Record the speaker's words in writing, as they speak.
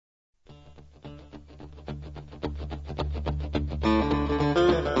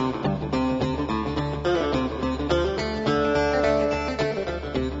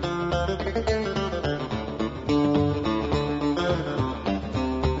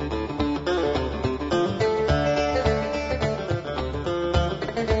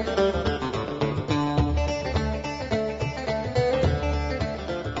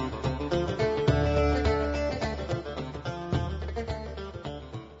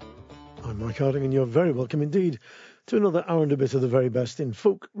Mike Harding, and you're very welcome indeed to another hour and a bit of the very best in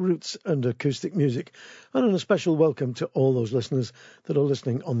folk, roots and acoustic music. And a special welcome to all those listeners that are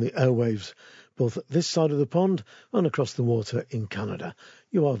listening on the airwaves, both this side of the pond and across the water in Canada.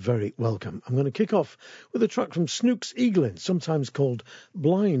 You are very welcome. I'm going to kick off with a track from Snooks Eaglin, sometimes called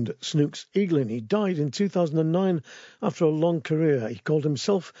Blind Snooks Eaglin. He died in 2009 after a long career. He called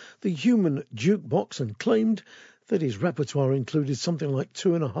himself the Human Jukebox and claimed that his repertoire included something like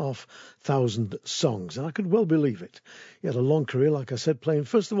 2,500 songs, and I could well believe it. He had a long career, like I said, playing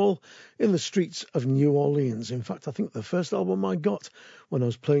first of all in the streets of New Orleans. In fact, I think the first album I got when I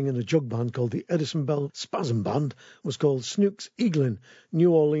was playing in a jug band called the Edison Bell Spasm Band was called Snooks Eaglin,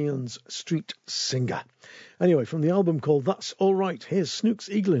 New Orleans Street Singer. Anyway, from the album called That's All Right, here's Snooks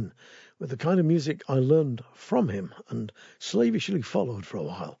Eaglin with the kind of music I learned from him and slavishly followed for a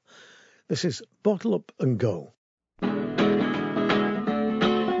while. This is Bottle Up and Go.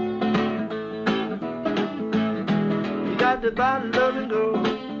 Got the bottle up and go.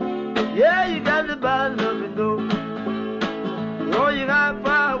 Yeah, you got the bottle up and go. Oh, you got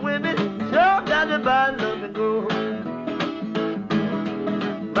fire women, sure got the bottle up and go.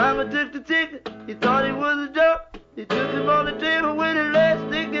 Mama took the ticket, he thought it was a joke. He took him on the table with his legs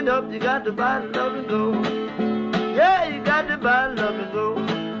sticking up. You got the bottle up and go. Yeah, you got the bottle up and go.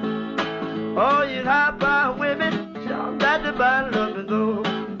 Oh, you got fire women, sure got the bottle up and go.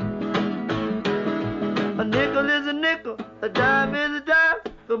 A nickel is a nickel, a dime is a dime.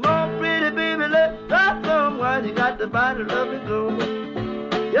 Come on, pretty baby, let's start somewhere. You got the bottle up and go.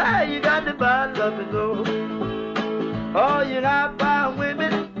 Yeah, you got the bottle up and go. Oh, you got fine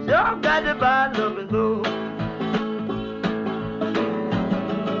women, sure got the bottle up and go.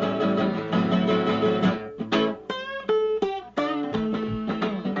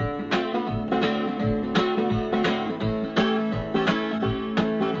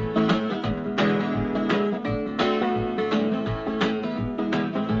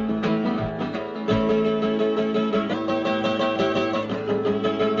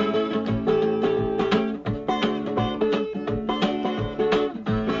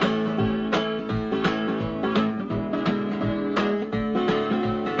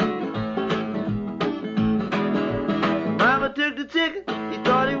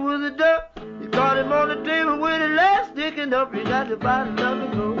 Up, you got the bottle up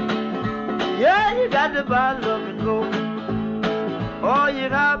and go. Yeah, you got the bottle up and go. Oh, you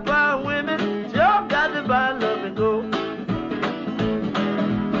got fine women, sure got the bottle up and go.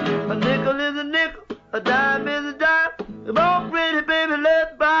 A nickel is a nickel, a dime is a dime. Come on, pretty baby,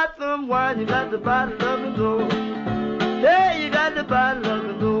 let's buy some wine. You got the bottle up and go. Yeah, you got the bottle up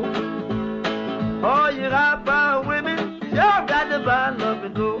and go. Oh, you got fine women, sure got the bottle up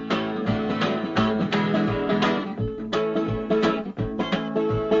and go.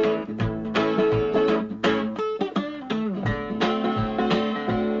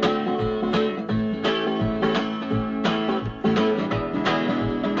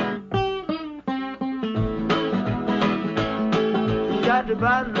 The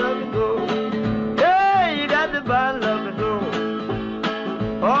bottle up and go. Yeah, you got the bottle up and go.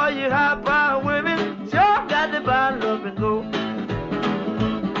 Oh, you hot fire women, sure got the bottle up and go.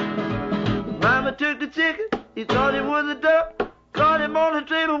 Mama took the chicken, he thought it was a duck. Caught him on the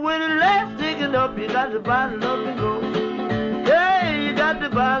table with his legs sticking up. You got the bottle up and go. Yeah, you got the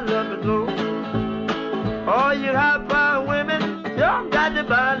bottle up and go. Oh, you hot fire women, sure got the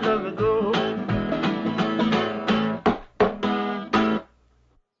bottle up and go.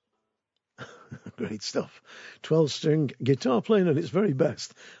 Great stuff. 12-string guitar playing at its very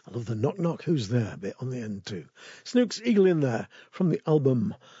best. I love the knock knock who's there bit on the end too. Snooks Eaglin there from the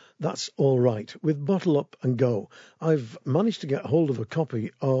album That's All Right with Bottle Up and Go. I've managed to get hold of a copy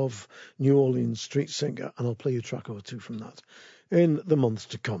of New Orleans Street Singer, and I'll play you a track or two from that in the months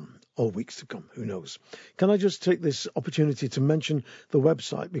to come, or weeks to come, who knows. Can I just take this opportunity to mention the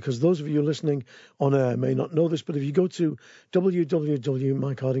website, because those of you listening on air may not know this, but if you go to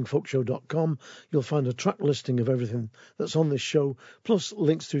www.mikehardingfolkshow.com, you'll find a track listing of everything that's on this show, plus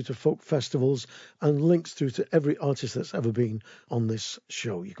links through to folk festivals and links through to every artist that's ever been on this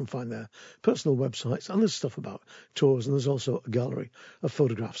show. You can find their personal websites, and there's stuff about tours, and there's also a gallery of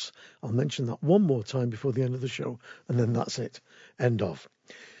photographs. I'll mention that one more time before the end of the show, and then that's it. End of.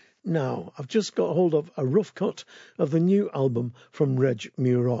 Now, I've just got hold of a rough cut of the new album from Reg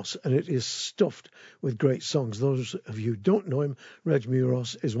Muros, and it is stuffed with great songs. Those of you who don't know him, Reg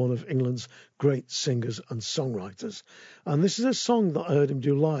Muros is one of England's great singers and songwriters. And this is a song that I heard him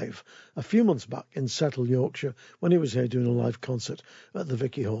do live a few months back in Settle, Yorkshire, when he was here doing a live concert at the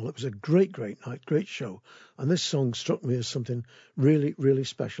Vicky Hall. It was a great, great night, great show, and this song struck me as something really, really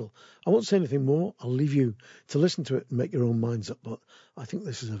special. I won't say anything more. I'll leave you to listen to it and make your own minds up, but I think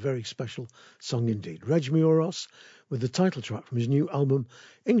this is a very special song indeed. Reg Muiros with the title track from his new album,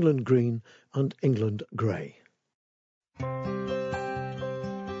 England Green and England Grey.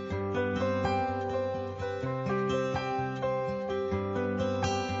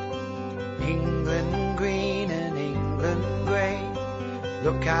 England green and England grey,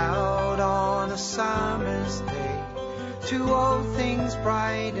 look out on a summer's day, to all things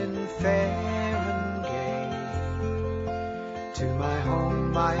bright and fair and gay. To my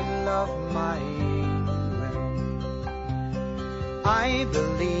home, my love, my England. I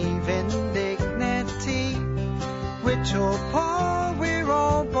believe in dignity, rich or poor, we're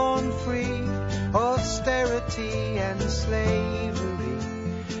all born free. Austerity and slavery,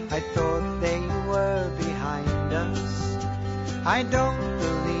 I thought they were behind us. I don't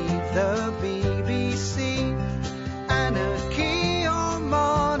believe the BBC, anarchy or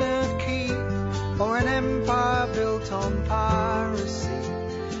monarchy, or an empire built on piracy.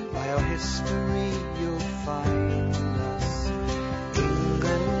 By our history you'll find us.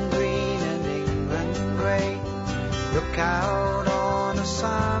 England green and England grey, look out on a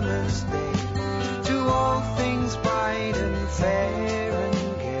summer's day, to all things bright and fair and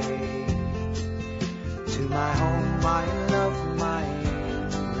my home, my love, my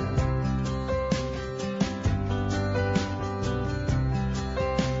England.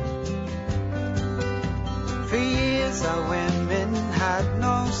 For years our women had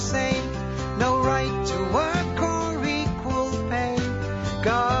no say, no right to work or equal pay.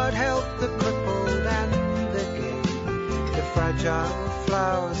 God help the crippled and the gay, the fragile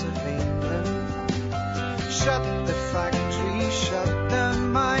flowers of England. Shut the factories, shut the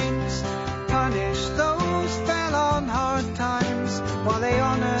mines, punish those fell on hard times, while they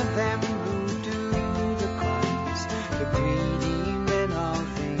honor them who do the crimes, the greedy men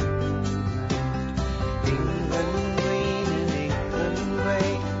of England. England green and England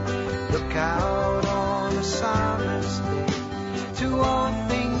grey, look out on a summer's day, to all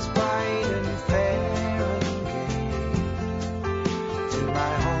things bright and fair and gay. To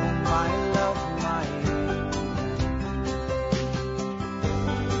my home, my love, my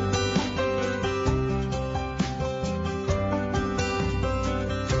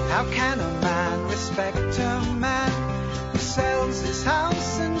how can a man respect a man who sells his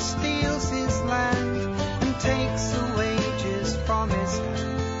house and steals his land and takes the wages from his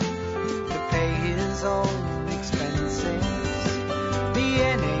hand to pay his own expenses? The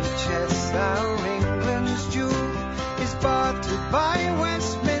NHS, our England's jewel, is bartered by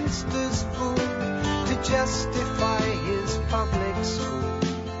Westminster's fool to justify his public school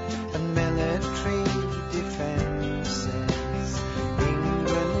and military defences.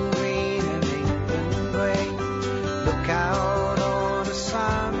 Out on a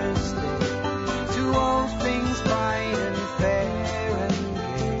summer's day, to all things bright and fair and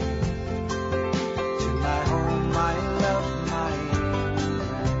gay. To my home, my love, my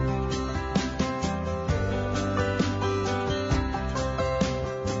England.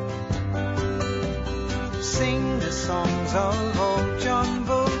 Sing the songs of old John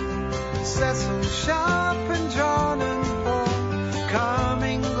Bull, Cecil Sharp and John and Paul. Come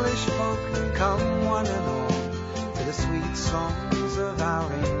English folk, come one and all, the sweet songs of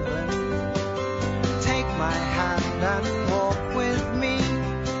our England. Take my hand and walk with me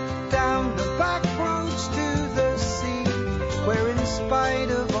down the back roads to the sea, where in spite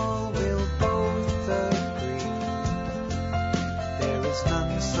of all we'll both agree, there is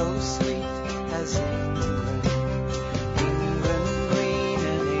none so sweet as England. England green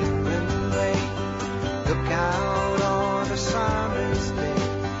and England grey, look out on a summer's day,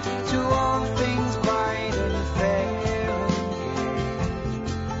 to all things bright and fair.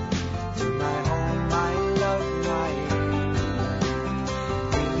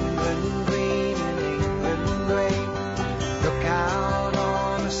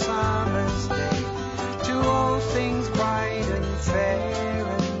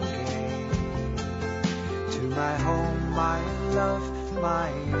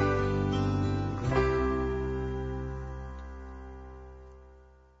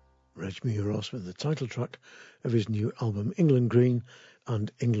 Reg Muiros with the title track of his new album, England Green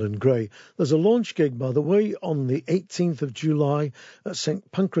and England Grey. There's a launch gig, by the way, on the 18th of July at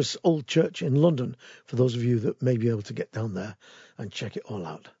St Pancras Old Church in London, for those of you that may be able to get down there and check it all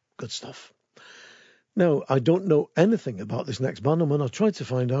out. Good stuff. Now, I don't know anything about this next band, and when I tried to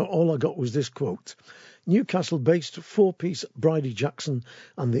find out, all I got was this quote. Newcastle-based four-piece Bridie Jackson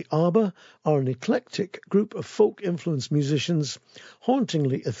and the Arbor are an eclectic group of folk-influenced musicians,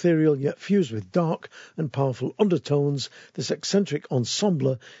 hauntingly ethereal yet fused with dark and powerful undertones. This eccentric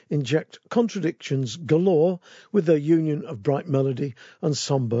ensemble inject contradictions galore with their union of bright melody and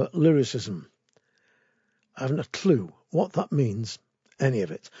sombre lyricism. I haven't a clue what that means, any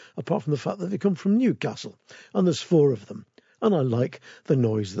of it, apart from the fact that they come from Newcastle, and there's four of them. And I like the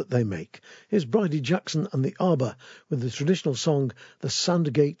noise that they make. Here's Bridie Jackson and the Arbor with the traditional song, the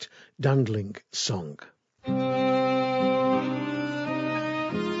Sandgate Dangling Song.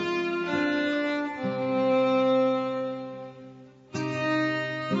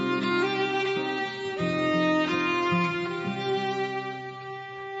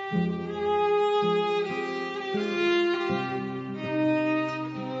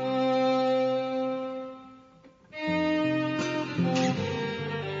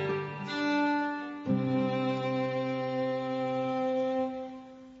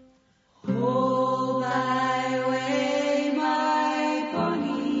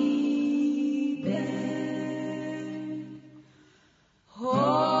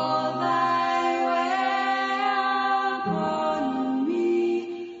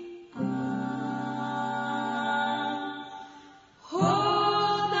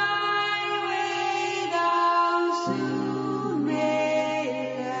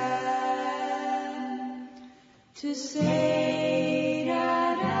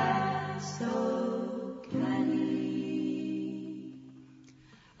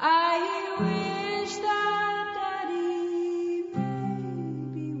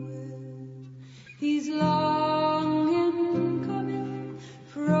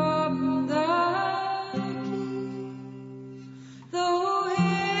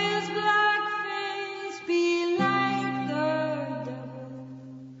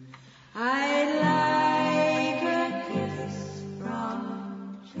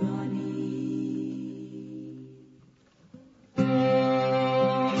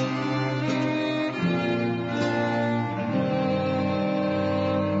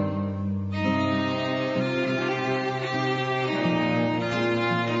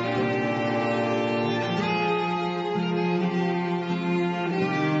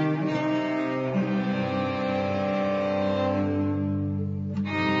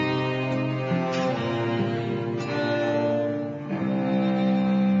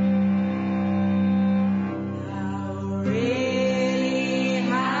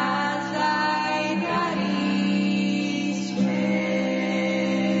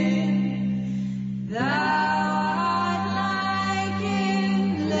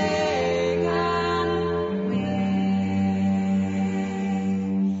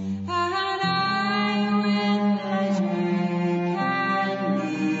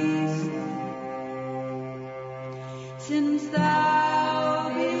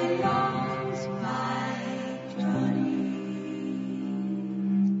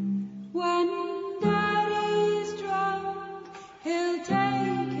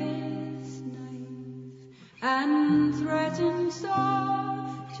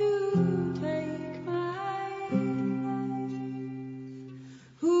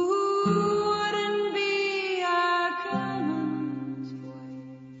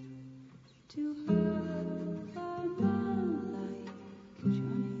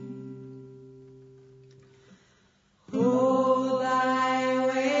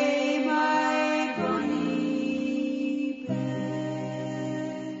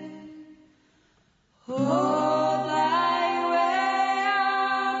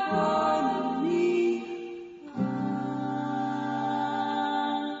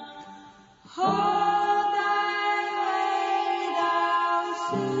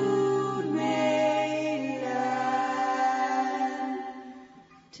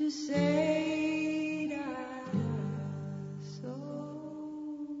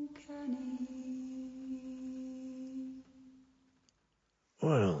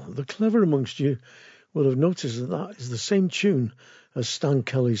 Well, the clever amongst you will have noticed that that is the same tune as Stan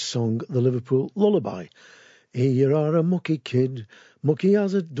Kelly's song, The Liverpool Lullaby. Here you are a mucky kid, mucky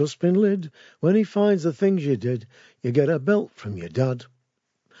as a dustbin lid. When he finds the things you did, you get a belt from your dad.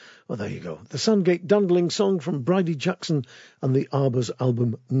 Well, there you go. The Sandgate Dangling Song from Bridie Jackson and the Arbor's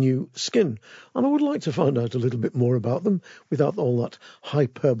album New Skin. And I would like to find out a little bit more about them without all that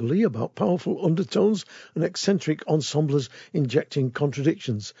hyperbole about powerful undertones and eccentric ensembles injecting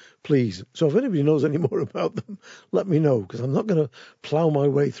contradictions, please. So if anybody knows any more about them, let me know, because I'm not going to plough my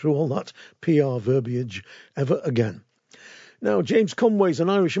way through all that PR verbiage ever again. Now, James Conway's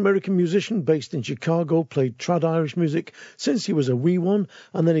an Irish-American musician based in Chicago, played trad Irish music since he was a wee one,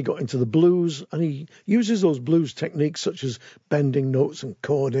 and then he got into the blues, and he uses those blues techniques such as bending notes and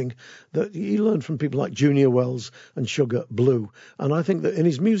chording that he learned from people like Junior Wells and Sugar Blue. And I think that in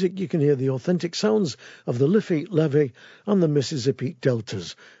his music you can hear the authentic sounds of the Liffey Levy and the Mississippi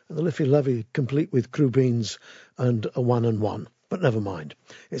Deltas. And the Liffey Levy complete with crew beans and a 1-and-1. But never mind,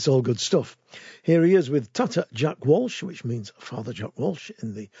 it's all good stuff. Here he is with Tata Jack Walsh, which means Father Jack Walsh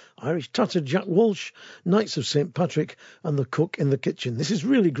in the Irish. Tata Jack Walsh, Knights of St. Patrick and the Cook in the Kitchen. This is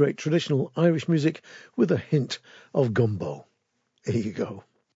really great traditional Irish music with a hint of gumbo. Here you go.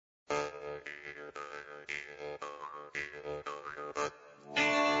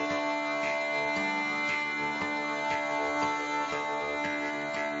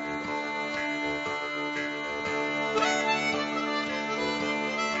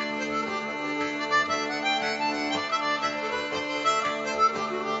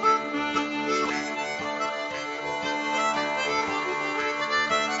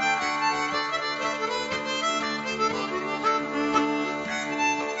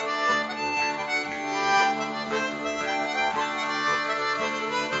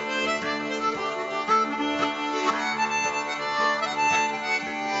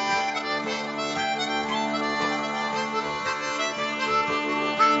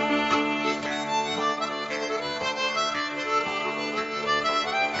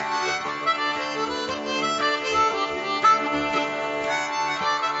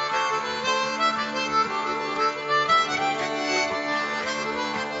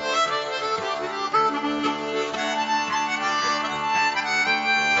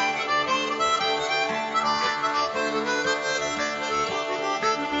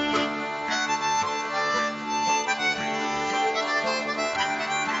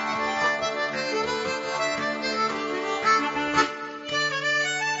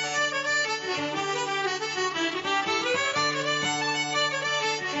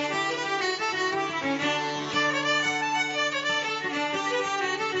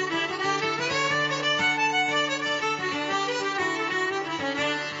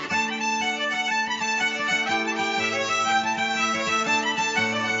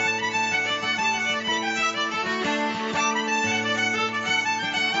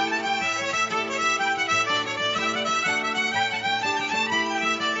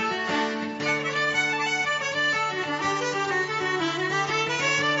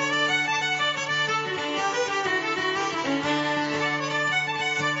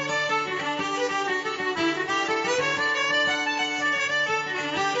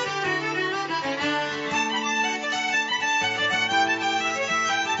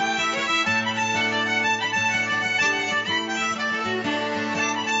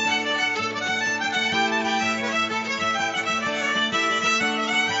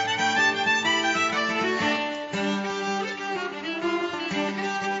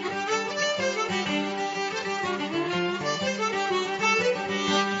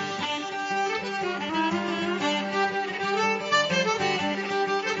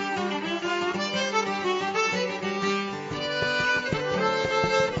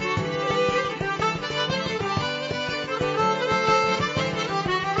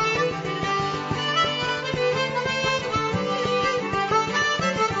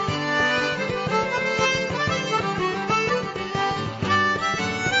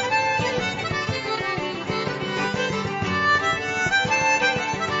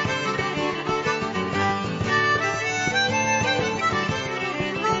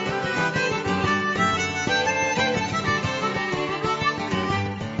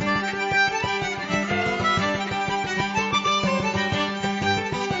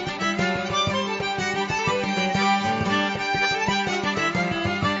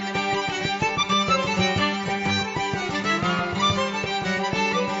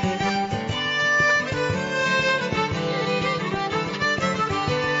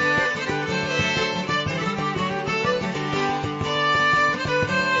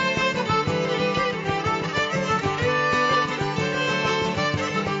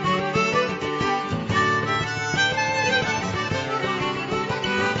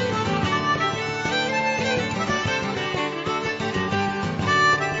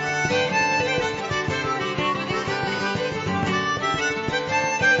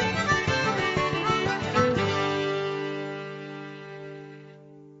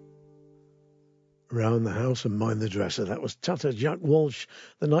 Round the House and Mind the Dresser. That was Tata Jack Walsh,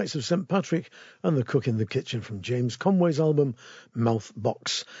 The Knights of St Patrick and The Cook in the Kitchen from James Conway's album Mouth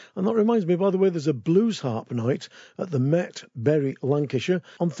Box. And that reminds me, by the way, there's a blues harp night at the Met, Bury, Lancashire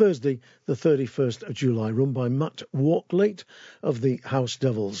on Thursday the 31st of July, run by Matt Walklate of the House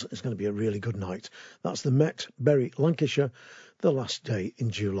Devils. It's going to be a really good night. That's the Met, Bury, Lancashire, the last day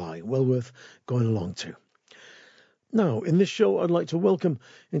in July. Well worth going along to. Now, in this show, I'd like to welcome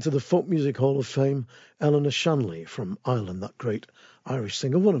into the Folk Music Hall of Fame Eleanor Shanley from Ireland, that great Irish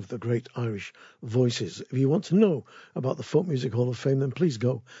singer, one of the great Irish voices. If you want to know about the Folk Music Hall of Fame, then please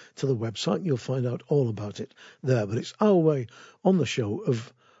go to the website and you'll find out all about it there. But it's our way on the show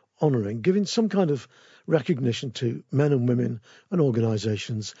of honouring, giving some kind of recognition to men and women and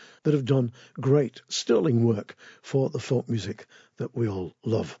organisations that have done great, sterling work for the folk music that we all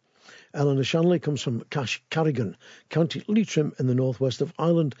love. Eleanor Shanley comes from Carrigan, County Leitrim in the northwest of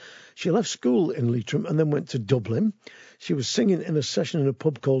Ireland. She left school in Leitrim and then went to Dublin. She was singing in a session in a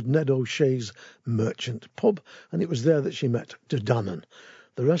pub called Ned O'Shea's Merchant Pub, and it was there that she met Dudanan.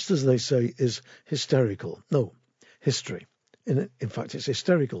 The rest, as they say, is hysterical. No, history. In fact, it's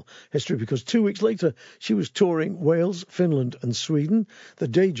hysterical history because 2 weeks later she was touring Wales, Finland and Sweden. The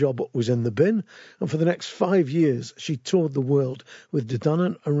day job was in the bin, and for the next 5 years she toured the world with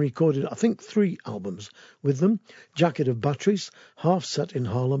Dudanan and recorded, I think, 3 albums with them: Jacket of Batteries, Half Set in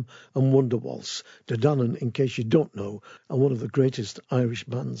Harlem and Wonderwaltz. Dudanan, in case you don't know, are one of the greatest Irish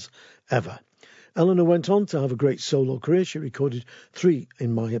bands ever. Eleanor went on to have a great solo career. She recorded 3,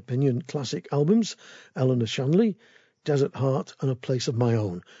 in my opinion, classic albums: Eleanor Shanley, Desert Heart and A Place of My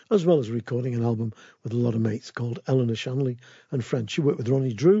Own, as well as recording an album with a lot of mates called Eleanor Shanley and Friends. She worked with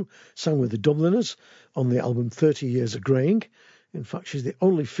Ronnie Drew, sang with the Dubliners on the album 30 Years of Greying. In fact, she's the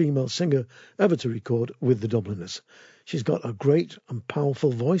only female singer ever to record with the Dubliners. She's got a great and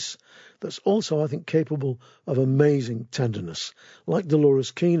powerful voice that's also, I think, capable of amazing tenderness. Like Dolores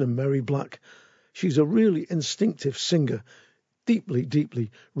Keane and Mary Black, she's a really instinctive singer, deeply,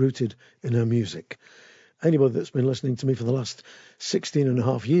 deeply rooted in her music. Anybody that's been listening to me for the last 16 and a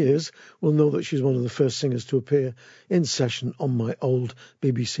half years will know that she's one of the first singers to appear in session on my old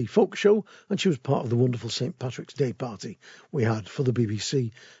BBC folk show, and she was part of the wonderful St Patrick's Day party we had for the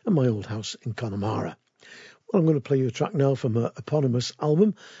BBC in my old house in Connemara. Well, I'm going to play you a track now from her eponymous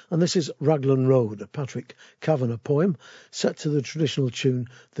album, and this is Raglan Road, a Patrick Kavanagh poem set to the traditional tune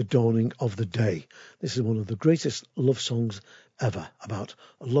The Dawning of the Day. This is one of the greatest love songs ever, about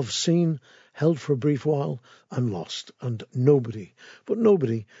a love scene held for a brief while and lost, and nobody, but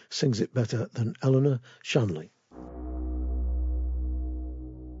nobody sings it better than Eleanor Shanley.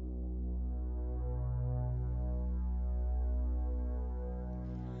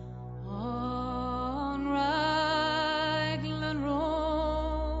 On Raglan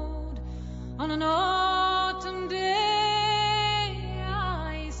Road, on an autumn day,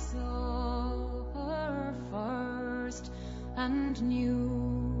 I saw her first and knew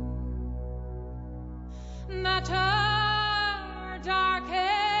that her dark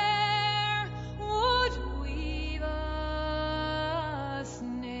hair would weave a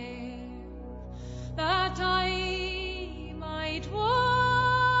snare that I might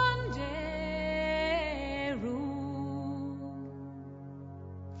one day rule.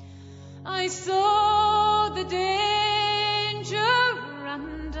 I saw the danger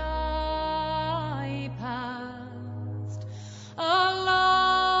and I passed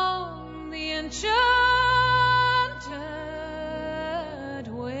along the enchanted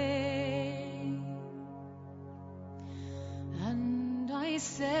way, and I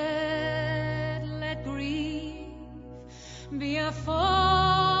said, let grief be a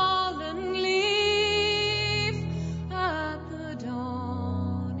fallen leaf at the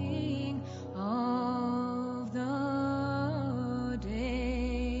dawning of the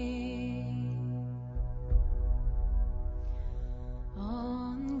day.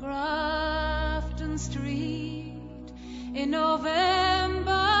 On Grafton Street in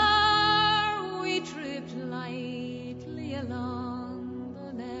November we tripped lightly along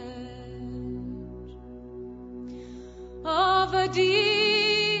the ledge of a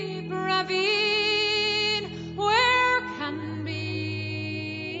deep ravine where can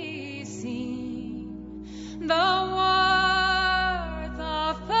be seen the worth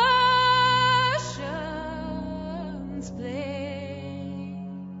of passion's play.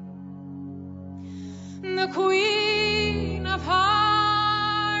 The Queen of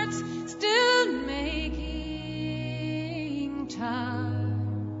Hearts still making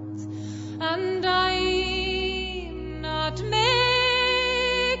turns, and I'm not making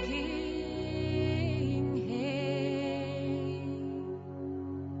hay.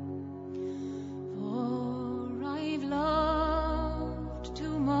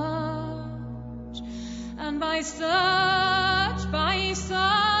 by such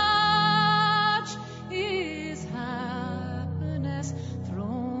is happiness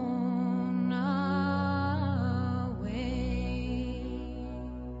thrown away.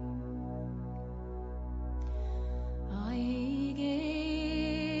 I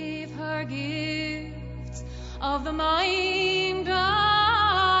gave her gifts of the mind,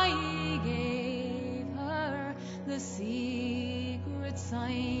 I gave her the secret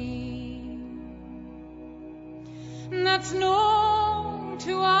sign that's known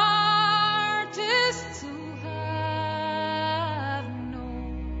to artists who have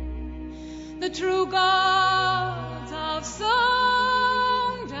known the true gods of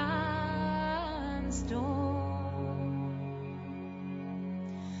song and stone,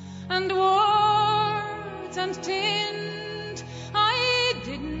 and words and tint I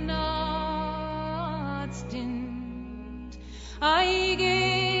did not stint. I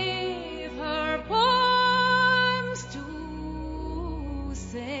gave her poems to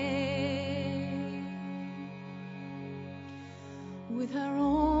say, with her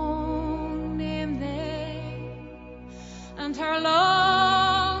own name there, and her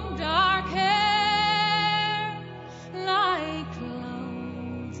long dark hair like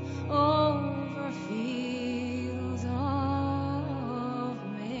clouds over fields of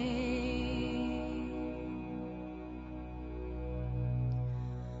May.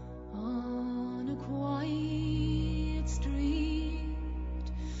 On a quiet street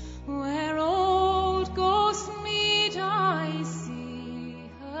where old ghosts meet, I see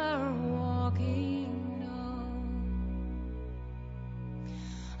her walking now,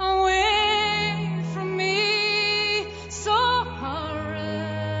 away from me so hurriedly.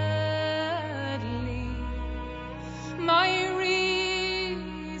 My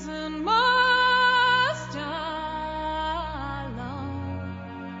reason must allow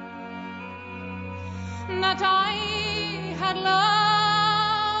that I had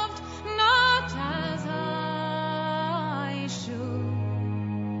loved not as I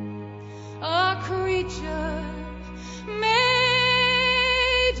should, a creature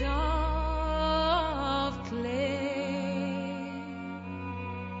made of clay.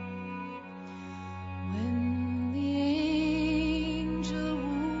 When the angel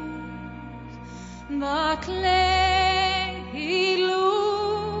woos the clay, he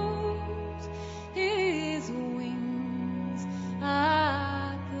lose his wings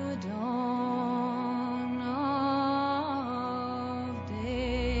at the dawn of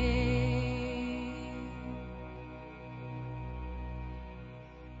day.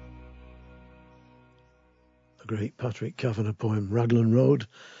 The great Patrick Kavanagh poem Raglan Road,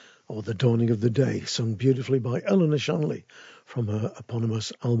 or The Dawning of the Day, sung beautifully by Eleanor Shanley from her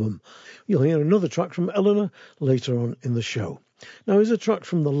eponymous album. You'll hear another track from Eleanor later on in the show. Now, here's a track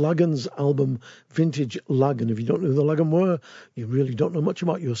from the Lagans album Vintage Lagan. If you don't know who the Lagan were, you really don't know much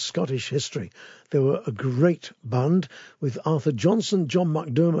about your Scottish history. They were a great band with Arthur Johnson, John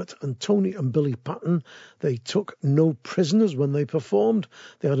McDermott and Tony and Billy Patton. They took no prisoners when they performed.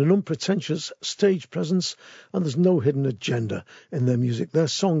 They had an unpretentious stage presence, and there's no hidden agenda in their music. Their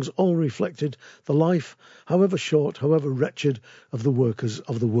songs all reflected the life, however short, however wretched, of the workers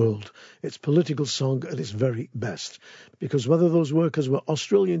of the world. It's political song at its very best, because whether those workers were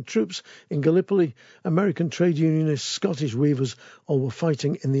Australian troops in Gallipoli, American trade unionists, Scottish weavers, or were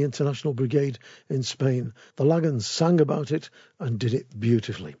fighting in the International Brigade in Spain, the Lagans sang about it and did it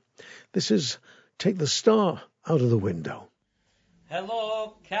beautifully. This is Take the Star Out of the Window.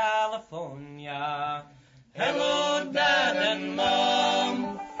 Hello, California. Hello, Dad and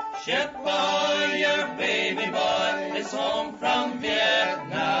Mom. Ship boy, your baby boy is home from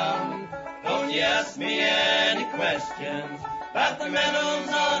Vietnam. Don't you ask me any questions about the medals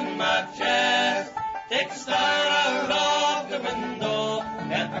on my chest. Take the star out of the window,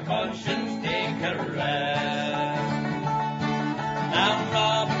 let my conscience take a rest. Now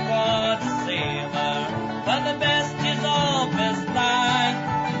Robert was a sailor, but the best is of his line.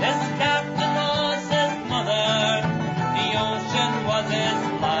 This captain was his mother, the ocean was his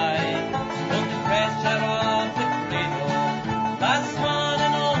life. From the pressure of the cradle, last one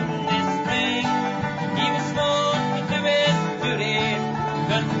and only spring, he was sworn to do his duty,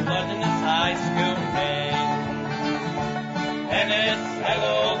 good blood in his high school ring. And it's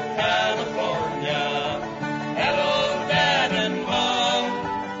hello California,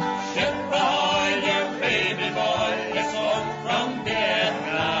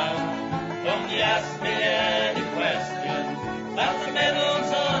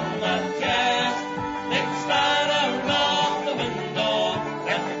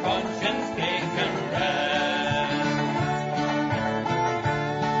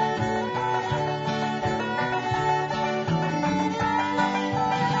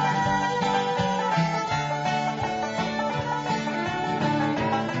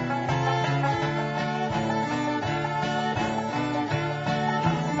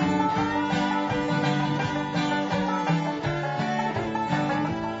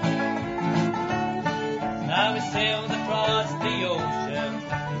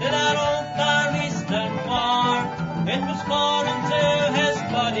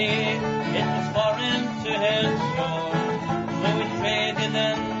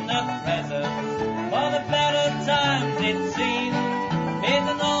 in the present, for the better times it seems. It's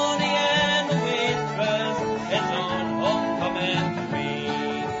an oldie and the waitress, it's on homecoming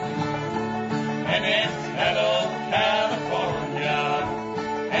tree. And it's hello California,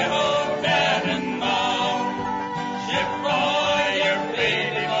 hello Dad and Mom, ship boy, your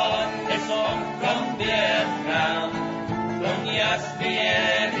baby boy, it's home from Vietnam. Don't you ask me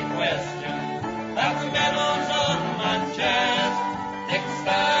any question, that the medal's on my chest. Dick's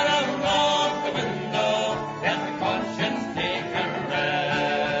got a rock the window, and the conscience take a rest.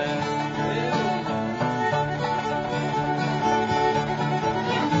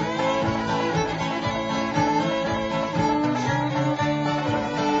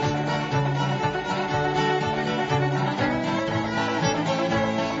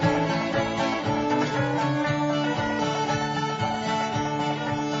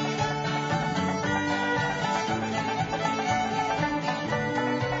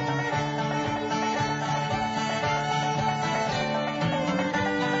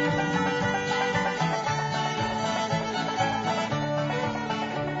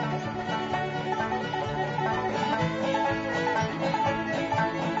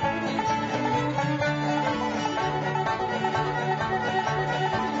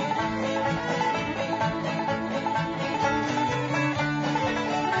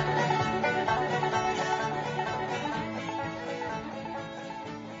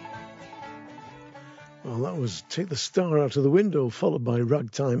 Well, that was Take the Star Out of the Window, followed by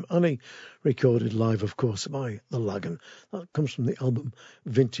Ragtime Annie, recorded live, of course, by the Lagan. That comes from the album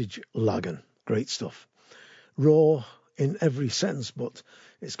Vintage Lagan. Great stuff. Raw in every sense, but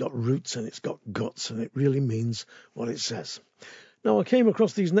it's got roots and it's got guts, and it really means what it says. Now, I came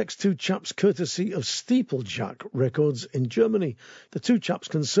across these next two chaps courtesy of Steeplejack Records in Germany. The two chaps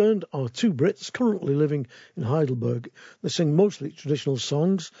concerned are two Brits currently living in Heidelberg. They sing mostly traditional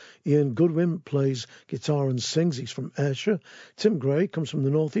songs. Ian Goodwin plays guitar and sings. He's from Ayrshire. Tim Gray comes from the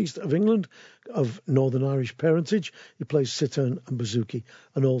northeast of England, of Northern Irish parentage. He plays cittern and bouzouki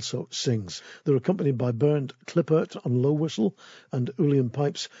and also sings. They're accompanied by Bernd Klippert on low whistle and Uilleann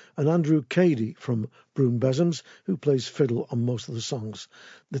pipes, and Andrew Cady from Broom Besoms, who plays fiddle on most of the songs.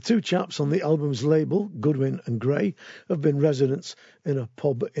 The two chaps on the album's label, Goodwin and Gray, have been residents in a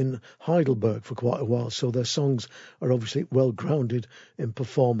pub in Heidelberg for quite a while, so their songs are obviously well grounded in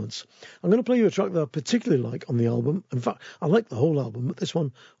performance. I'm going to play you a track that I particularly like on the album. In fact, I like the whole album, but this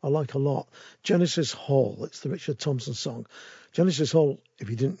one I like a lot. Genesis Hall. It's the Richard Thompson song. Genesis Hall, if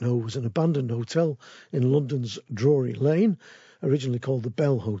you didn't know, was an abandoned hotel in London's Drury Lane, originally called the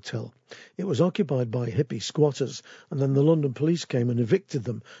Bell Hotel. It was occupied by hippie squatters, and then the London police came and evicted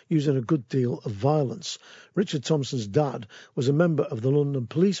them using a good deal of violence. Richard Thompson's dad was a member of the London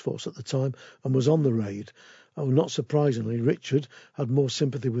police force at the time and was on the raid. Oh, not surprisingly, Richard had more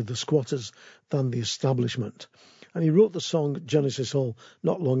sympathy with the squatters than the establishment. And he wrote the song Genesis Hall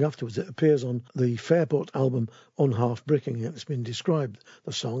not long afterwards. It appears on the Fairport album On Half Bricking, and it's been described,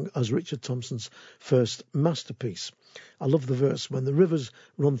 the song, as Richard Thompson's first masterpiece. I love the verse, when the rivers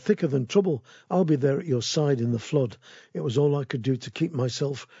run thicker than trouble, I'll be there at your side in the flood. It was all I could do to keep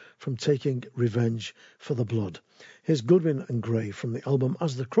myself from taking revenge for the blood. Here's Goodwin and Gray from the album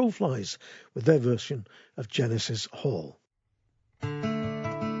As the Crow Flies with their version of Genesis Hall.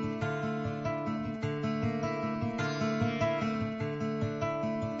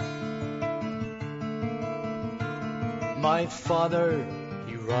 My father,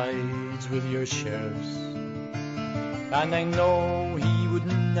 he rides with your sheriffs, and I know he would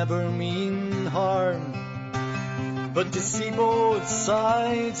never mean harm, but to see both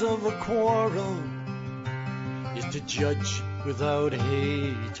sides of a quarrel is to judge without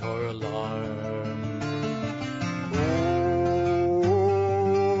hate or alarm.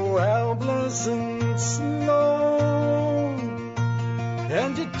 Oh, helpless and slow,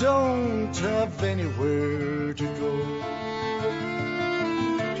 and you don't have anywhere to go.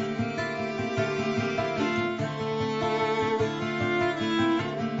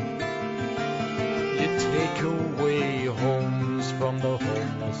 Take away homes from the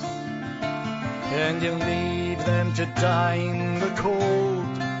homeless, and you leave them to die in the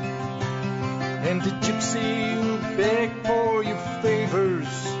cold, and the gypsy who beg for your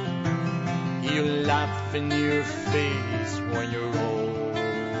favors, he'll laugh in your face when you're old.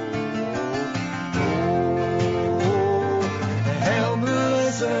 Oh,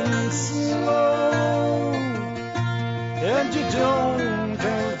 helpless and slow, and you don't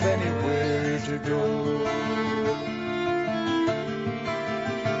have anywhere to go.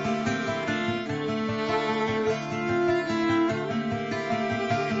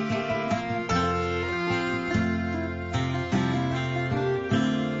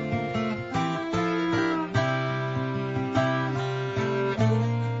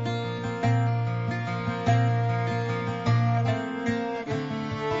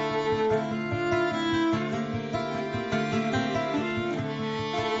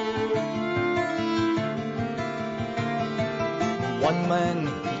 One man,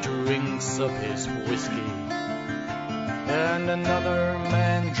 he drinks up his whiskey, and another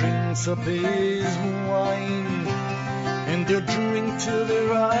man drinks up his wine, and they'll drink till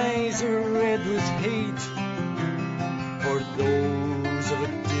their eyes are red with hate for those of a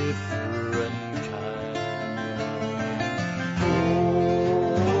different kind.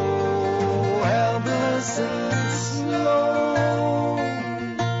 Oh, helpless and slow,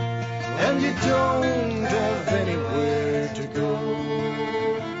 and you don't have anywhere to go.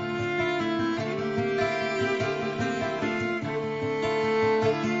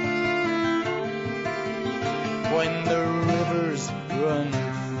 When the rivers run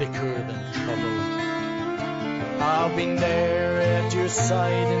thicker than trouble, I've been there at your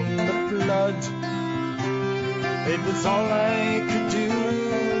side in the flood. It was all I could do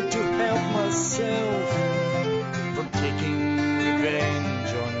to help myself from taking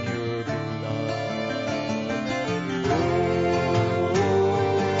revenge on your blood. Oh,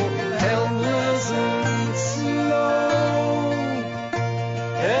 helpless and slow,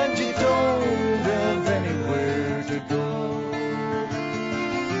 and you don't have anywhere to go.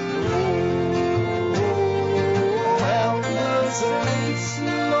 Oh, helpless and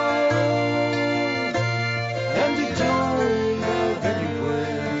slow, and you don't have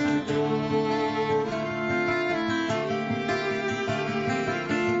anywhere to go.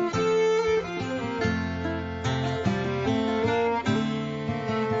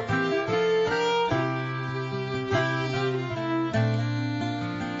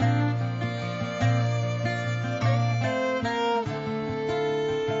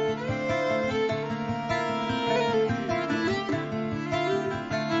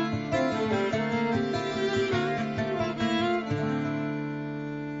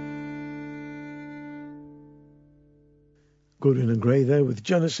 Goodwin and Gray there with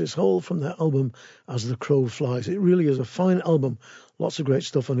Genesis Hall from their album As the Crow Flies. It really is a fine album. Lots of great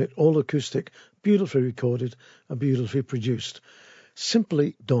stuff on it. All acoustic, beautifully recorded and beautifully produced.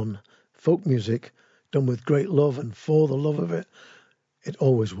 Simply done. Folk music done with great love and for the love of it. It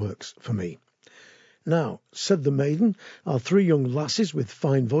always works for me. Now, said the Maiden, are three young lasses with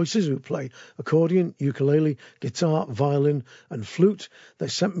fine voices who play accordion, ukulele, guitar, violin and flute. They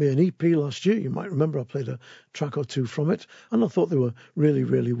sent me an EP last year. You might remember I played a track or two from it, and I thought they were really,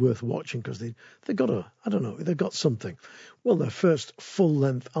 really worth watching because they got they got something. Well, their first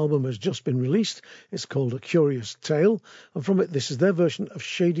full-length album has just been released. It's called A Curious Tale, and from it this is their version of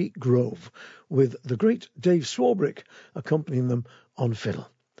Shady Grove with the great Dave Swarbrick accompanying them on fiddle.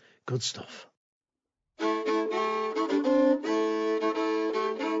 Good stuff.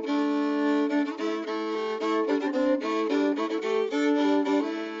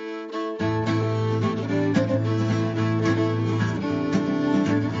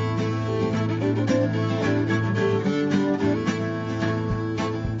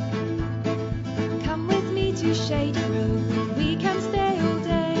 Come with me to Shady Grove, we can stay all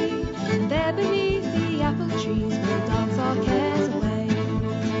day, and there beneath the apple trees we'll dance our cares away.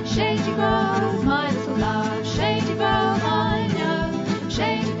 Shady Grove, my little love, Shady Grove, I know.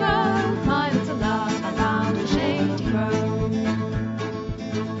 Shady Grove, my little love, I found a Shady Grove.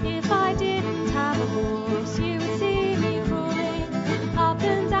 If I didn't have a horse, you would see me crawling up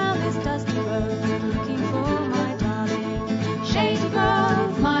and down this dusty road, looking for my darling. Shady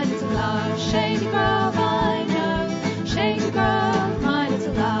Grove, my little love, Shady Grove, I know. Shady Grove, my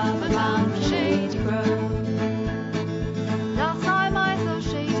little love, I found a Shady Grove. Last time I saw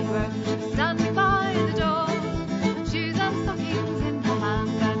Shady Grove, she was standing by the door, shoes and stockings in her hand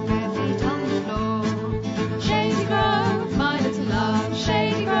and bare feet on the floor. Shady Grove, my little love,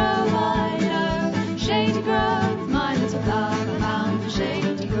 Shady Grove, I know. Shady Grove, my little love, I found a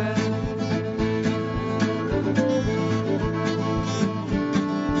Shady Grove.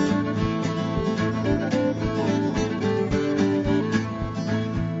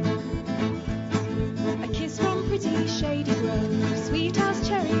 A kiss from pretty Shady Grove, sweet as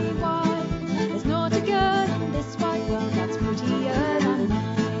cherry wine. There's naught a girl in this wide world that's prettier than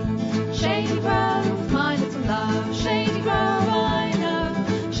mine. Shady Grove, my little love, Shady Grove, I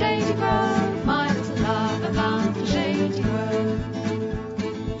know. Shady Grove, my little love, I found a Shady Grove.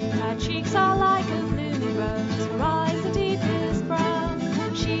 Her cheeks are like a bloomy rose, her eyes the deepest brown.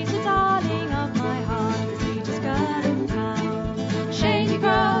 She's the darling of my heart, the sweetest girl in town. Shady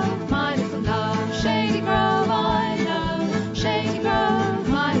Grove, my little love, Shady Grove, I know. Shady Grove,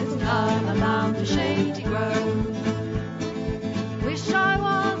 my little love, I found a Shady Grove. Wish I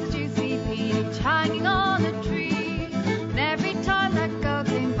was a juicy peach hanging on a tree, and every time that girl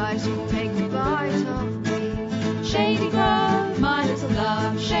came by, she'd take a bite of me. Shady Grove, my little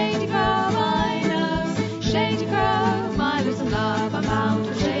love, Shady Grove, I know.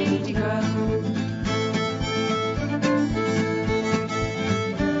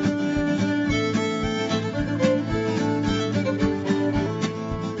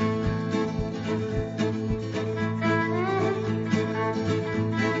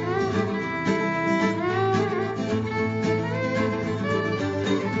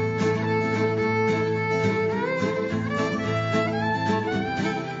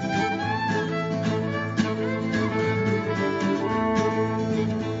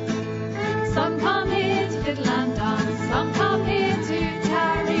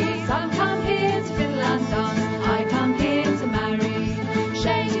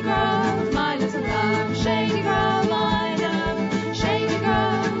 Shady Grove, my little love. Shady Grove, I know. Shady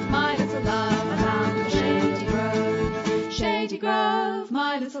Grove, my little love. I'm bound for Shady Grove. Shady Grove,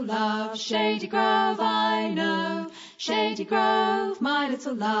 my little love. Shady Grove, I know. Shady Grove, my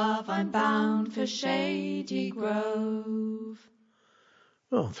little love. I'm bound for Shady Grove.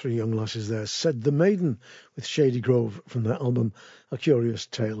 Oh, three young lasses there, said the Maiden, with Shady Grove from their album A Curious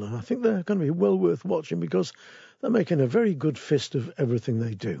Tale. And I think they're going to be well worth watching because they're making a very good fist of everything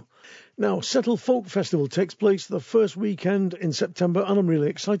they do. Now, Settle Folk Festival takes place the first weekend in September, and I'm really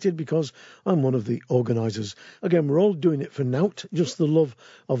excited because I'm one of the organisers. Again, we're all doing it for Nout, just the love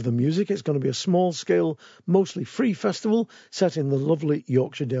of the music. It's going to be a small-scale, mostly free festival set in the lovely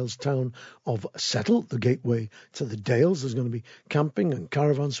Yorkshire Dales town of Settle, the gateway to the Dales. There's going to be camping and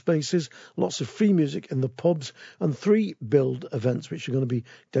caravan spaces, lots of free music in the pubs, and 3 build events, which are going to be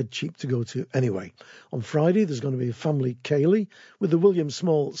dead cheap to go to anyway. On Friday, there's going to be a family ceilidh with the William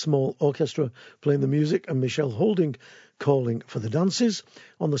Small Orchestra playing the music and Michelle Holding calling for the dances.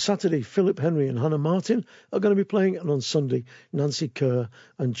 On the Saturday, Philip Henry and Hannah Martin are going to be playing, and on Sunday, Nancy Kerr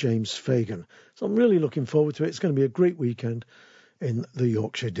and James Fagan. So I'm really looking forward to it. It's going to be a great weekend in the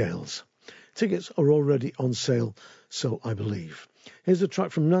Yorkshire Dales. Tickets are already on sale, so I believe. Here's a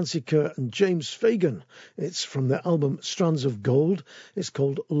track from Nancy Kerr and James Fagan. It's from their album Strands of Gold. It's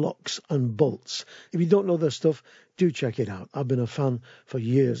called Locks and Bolts. If you don't know their stuff, do check it out. I've been a fan for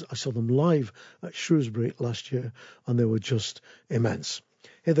years. I saw them live at Shrewsbury last year, and they were just immense.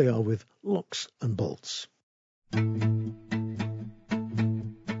 Here they are with Locks and Bolts.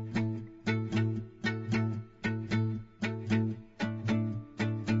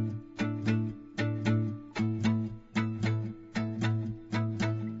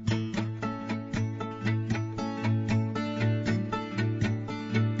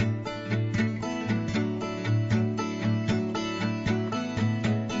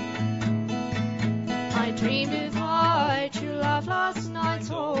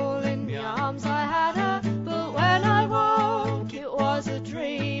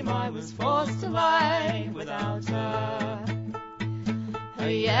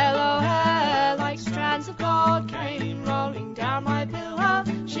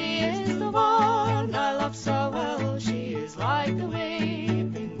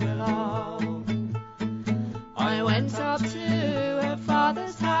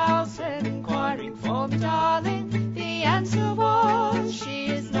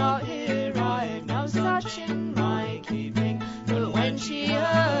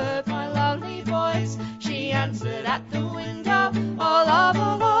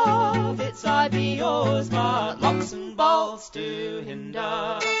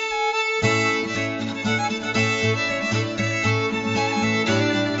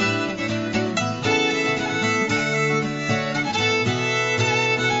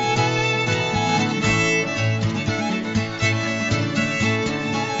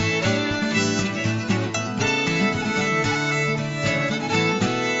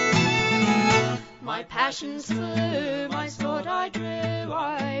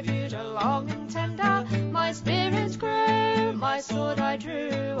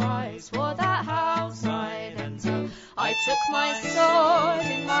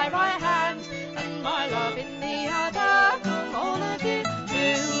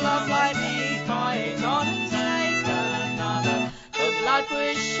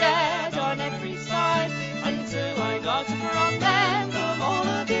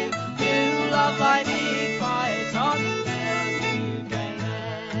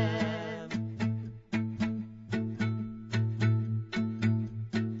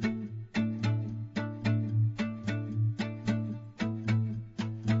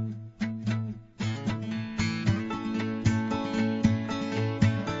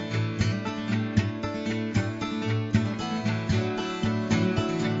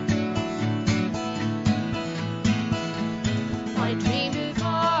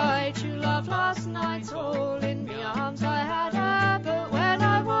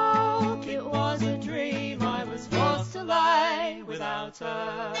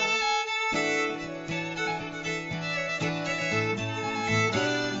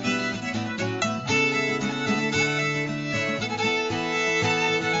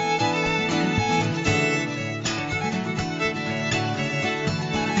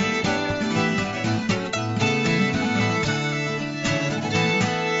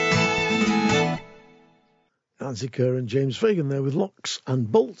 Nancy Kerr and James Fagan there with Locks and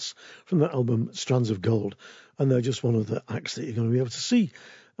Bolts from their album Strands of Gold. And they're just one of the acts that you're going to be able to see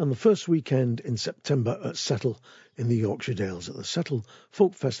on the first weekend in September at Settle in the Yorkshire Dales at the Settle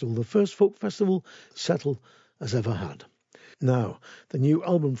Folk Festival, the first folk festival Settle has ever had. Now, the new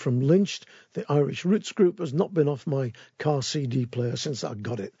album from Lynched, the Irish Roots group, has not been off my car CD player since I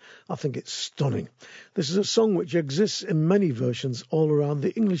got it. I think it's stunning. This is a song which exists in many versions all around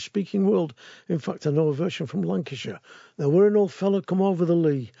the English-speaking world. In fact, I know a version from Lancashire. There were an old fella come over the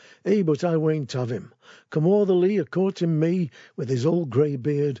lea, but I won't have him. Come o'er the lea a-courting me, with his old grey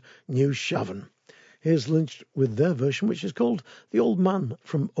beard, new shaven. Here's Lynched with their version, which is called The Old Man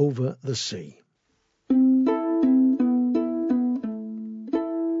from Over the Sea.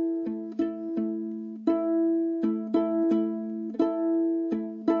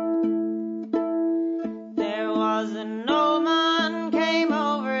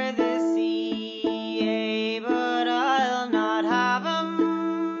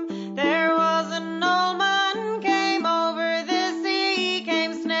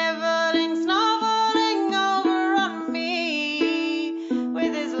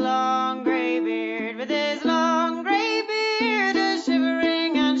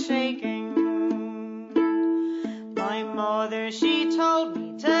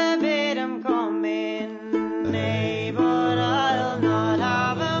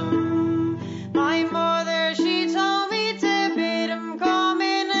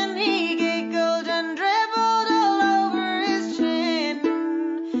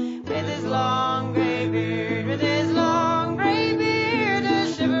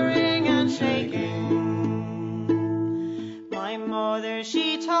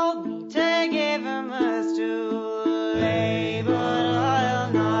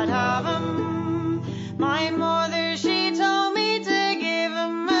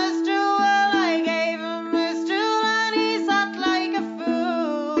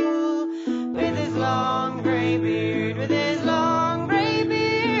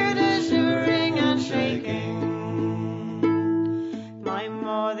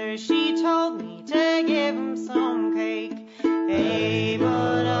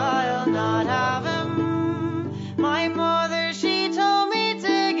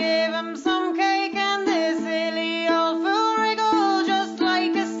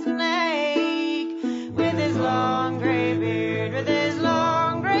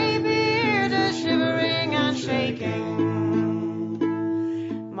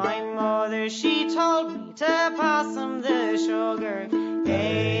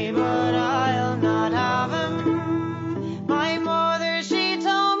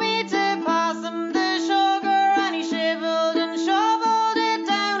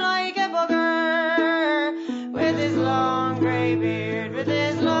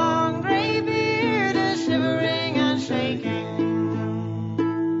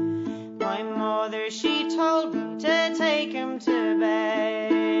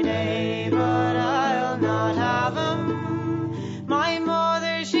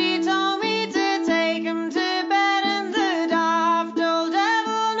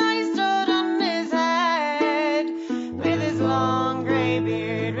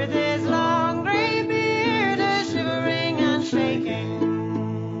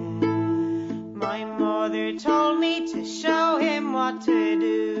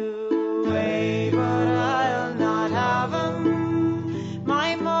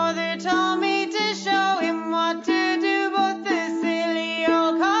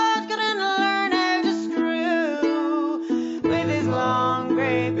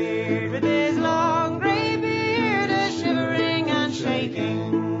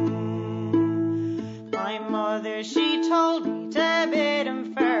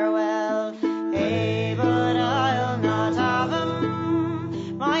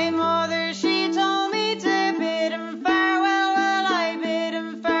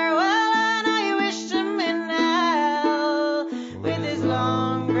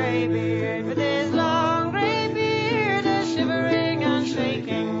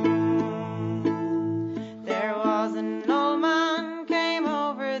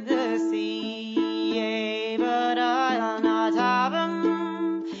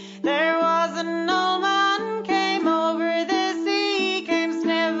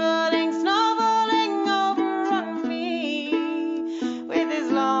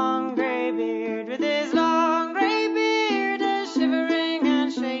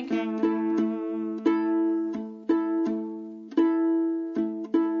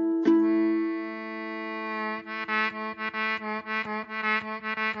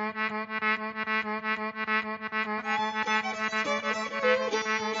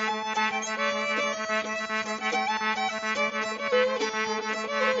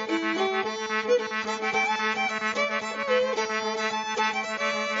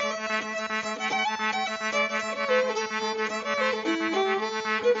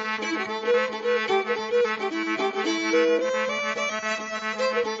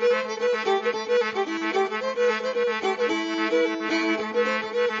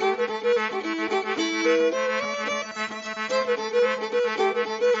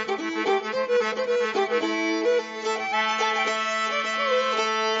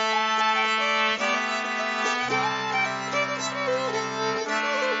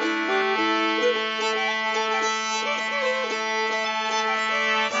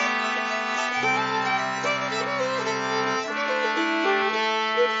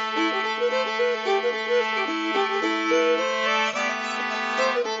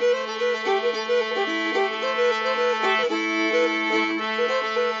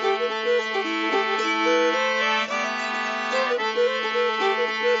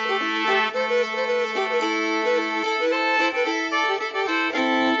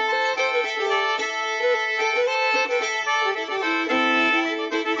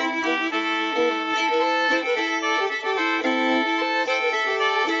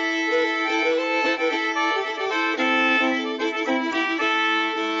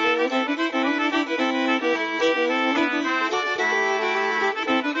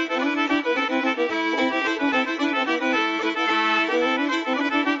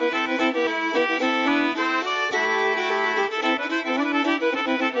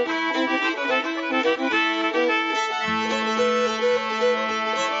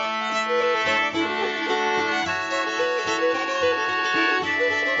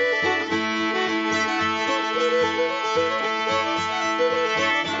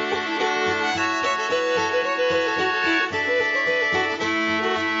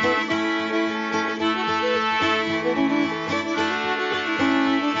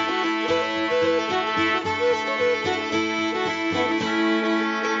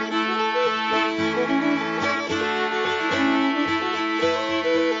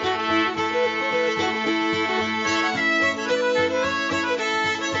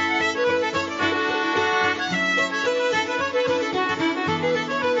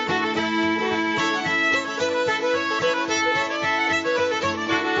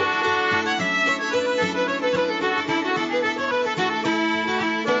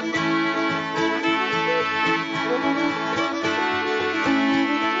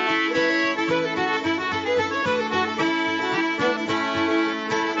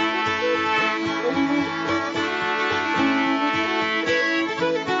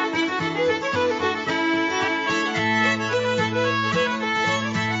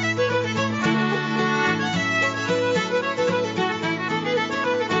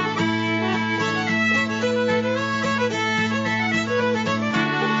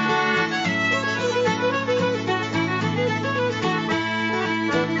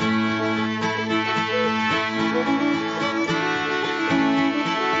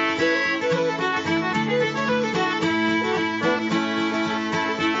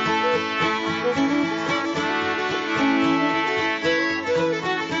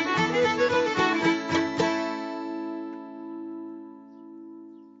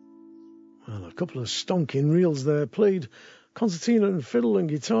 couple of stonking reels there, played concertina and fiddle and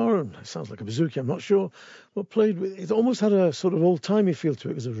guitar, and it sounds like a bouzouki, I'm not sure, but played with, it almost had a sort of old-timey feel to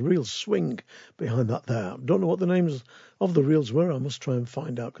it. It was a real swing behind that there. Don't know what the names of the reels were. I must try and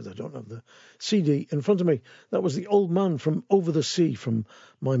find out because I don't have the CD in front of me. That was The Old Man from Over the Sea, from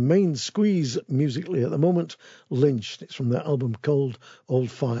my main squeeze musically at the moment, Lynched. It's from their album Cold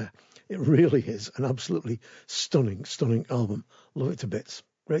Old Fire. It really is an absolutely stunning, stunning album. Love it to bits.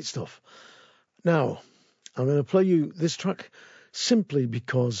 Great stuff. Now, I'm going to play you this track simply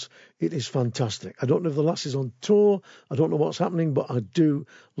because it is fantastic. I don't know if the lass is on tour. I don't know what's happening, but I do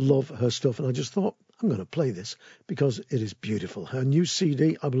love her stuff. And I just thought, I'm going to play this because it is beautiful. Her new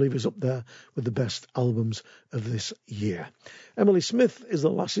CD, I believe, is up there with the best albums of this year. Emily Smith is the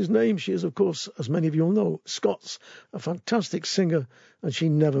lass's name. She is, of course, as many of you will know, Scots, a fantastic singer, and she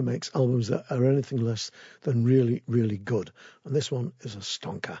never makes albums that are anything less than really, really good. And this one is a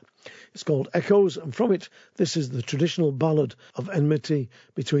stonker. It's called Echoes, and from it, this is the traditional ballad of enmity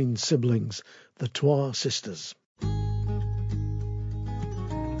between siblings, the Twa Sisters.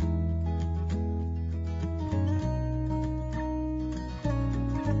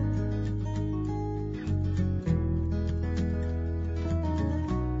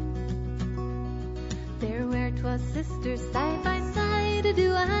 Sisters side by side, a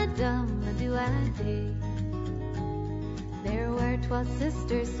do-I-dum, a do-I-day. There were 12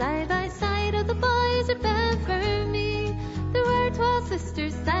 sisters side by side, oh the boys are bad for me. There were 12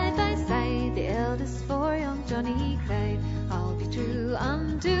 sisters side by side, the eldest for young Johnny cried, I'll be true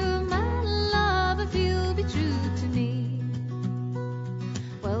unto my love if you'll be true to me.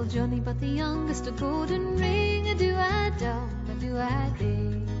 Well, Johnny bought the youngest a golden ring, a do-I-dum, a do-I-day.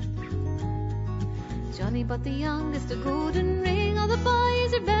 Johnny bought the youngest a golden ring, all the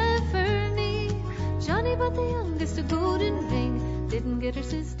boys are bad for me. Johnny bought the youngest a golden ring, didn't get her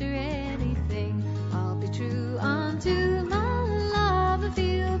sister anything. I'll be true unto my love if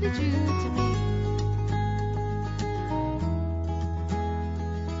you'll be true to me.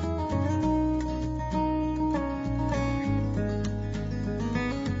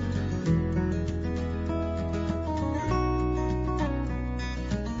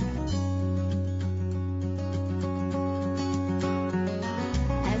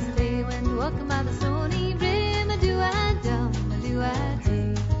 Walking by the stony brim, a do-I-dum, a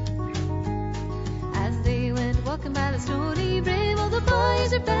do-I-day. As they went walking by the stony brim, all the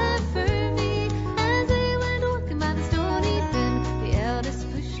boys are bad for me. As they went walking by the stony brim, the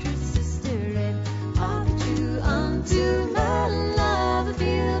eldest pushed her sister in. I'll be true unto my love if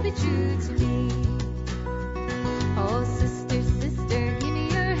you'll be true to me. Oh, sister, sister, give me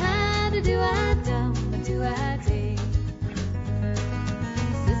your hand, a do-I-dum, a do-I-day.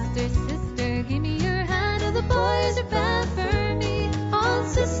 Sister, sister, give me your hand, oh the boys are bad for me. Oh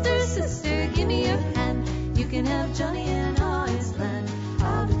sister, sister, give me your hand, you can have Johnny and all his land.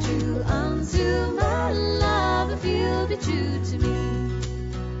 I'll be true unto my love if you'll be true to me.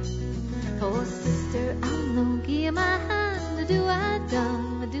 Oh sister, I'll no give you my hand, a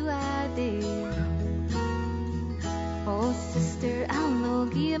do-I-dum, a do-I-day. Oh sister, I'll no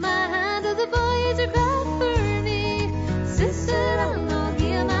give you my hand, oh the boys are bad for me. Sister, I'll no give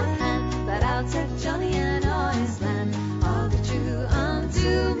you my hand, but I'll take Johnny and all his land. I'll be true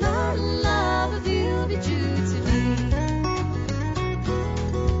unto my love if you'll be true to me.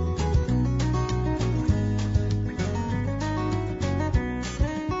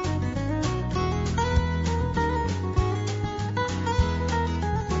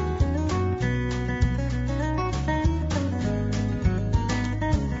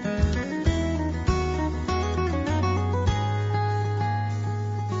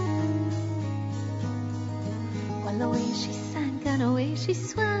 Well, away she sank and away she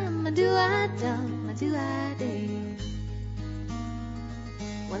swam, a do-I-dum, a do-I-day.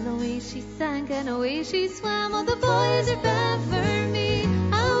 Well, away she sank and away she swam, all the boys are bad for me.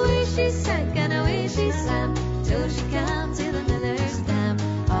 Away she sank and away she swam, till she came to the miller's dam.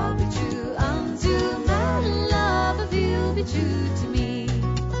 I'll be true unto my love if you'll be true to me.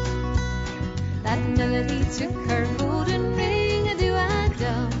 That melody took her golden ring, a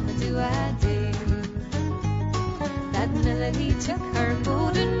do-I-dum, a do-I-day. That melody took her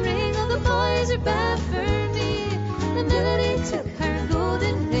golden ring, all the boys are bad for me. The melody took her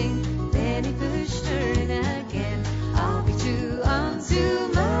golden ring, then he pushed her in again. I'll be true unto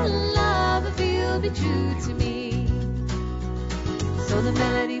my love if you'll be true to me. So the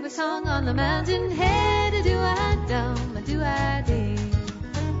melody was sung on the mountain head, a do-I-dum, a do-I-day.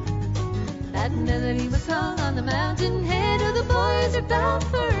 That melody was sung on the mountain head, oh the boys are bad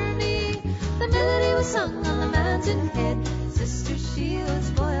for me. The melody was sung on the mountain head, sister she was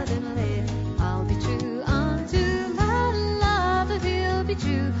boiled in lead. I'll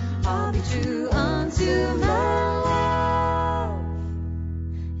true, I'll be true unto my love.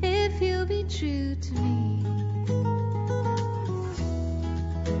 If you'll be true to me.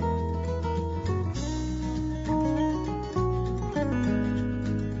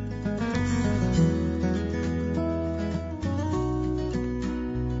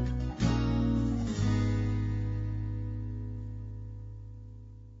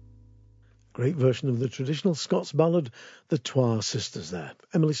 Great version of the traditional Scots ballad, The Twa Sisters there.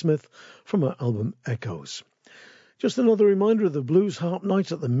 Emily Smith from her album Echoes. Just another reminder of the Blues Harp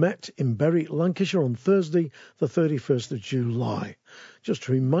Night at the Met in Bury, Lancashire on Thursday, the 31st of July. Just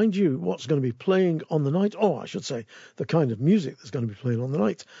to remind you what's going to be playing on the night, I should say the kind of music that's going to be playing on the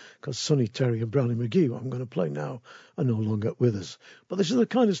night, because Sonny Terry and Brownie McGee, who I'm going to play now, are no longer with us. But this is the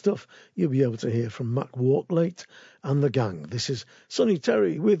kind of stuff you'll be able to hear from Mac Walklate and the gang. This is Sonny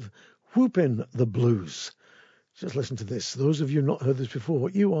Terry with Whoopin' the Blues. Just listen to this. Those of you who've not heard this before,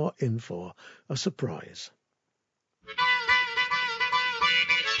 you are in for a surprise.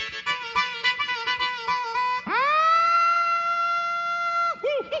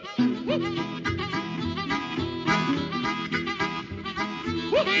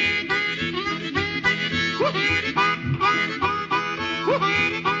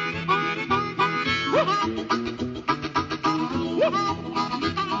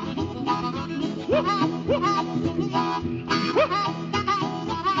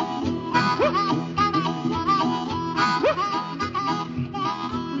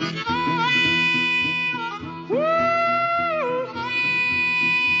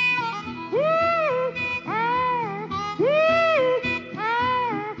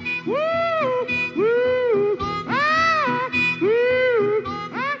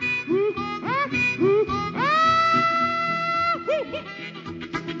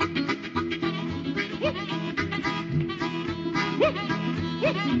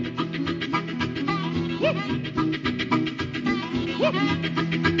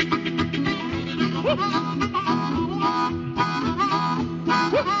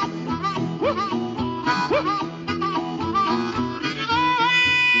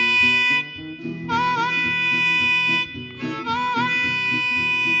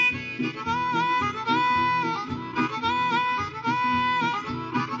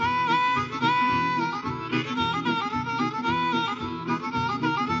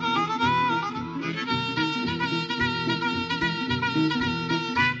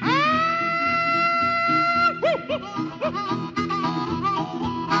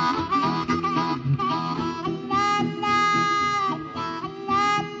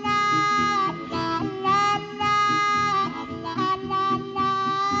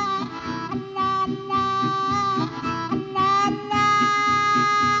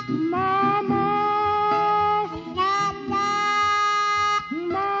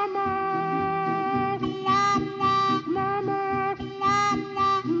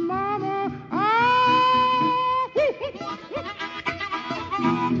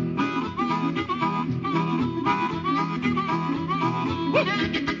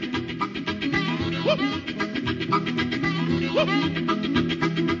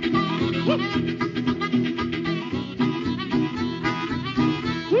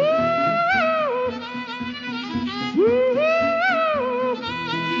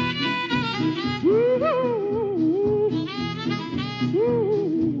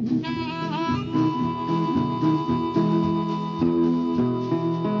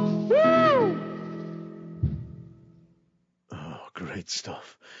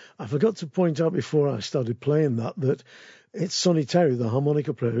 I forgot to point out before I started playing that it's Sonny Terry, the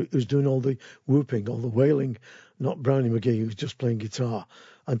harmonica player, who's doing all the whooping, all the wailing, not Brownie McGee, who's just playing guitar.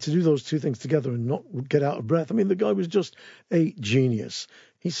 And to do those two things together and not get out of breath, I mean, the guy was just a genius.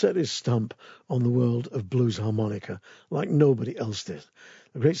 He set his stamp on the world of blues harmonica like nobody else did.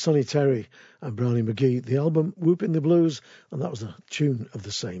 The great Sonny Terry and Brownie McGee, the album Whoopin' the Blues, and that was a tune of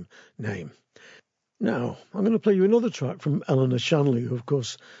the same name. Now, I'm going to play you another track from Eleanor Shanley, who, of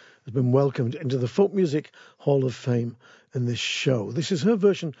course, has been welcomed into the Folk Music Hall of Fame in this show. This is her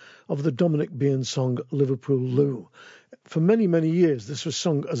version of the Dominic Bean song Liverpool Lou. For many, many years, this was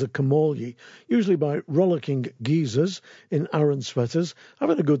sung as a camolie, usually by rollicking geezers in Aran sweaters,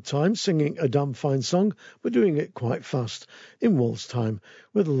 having a good time singing a damn fine song, but doing it quite fast in waltz time,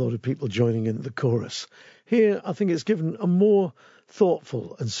 with a lot of people joining in the chorus. Here, I think it's given a more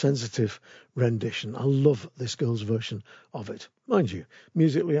thoughtful and sensitive rendition. I love this girl's version of it. Mind you,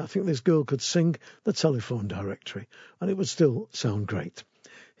 musically, I think this girl could sing the Telephone Directory, and it would still sound great.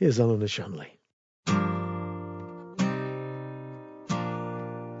 Here's Eleanor Shanley.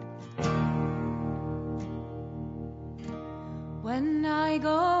 When I go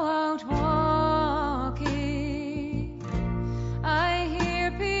out walking, I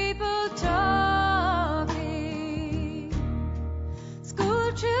hear people talking,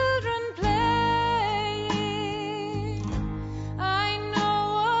 school children playing. I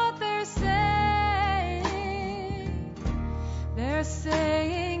know what they're saying. They're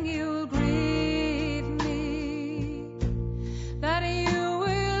saying you'll grieve me, that you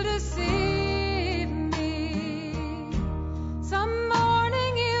will deceive me. Some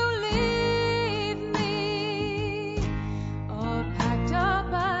morning you leave me, all packed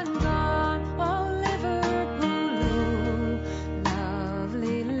up and gone. Oh, Liverpool,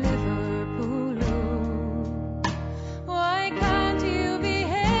 lovely Liverpool. Why can't you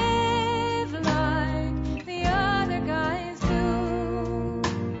behave like the other guys do?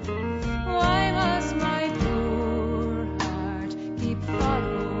 Why must my poor heart keep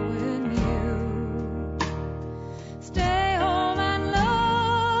following you? Stay home and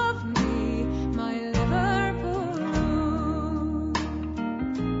love me, my Liverpool.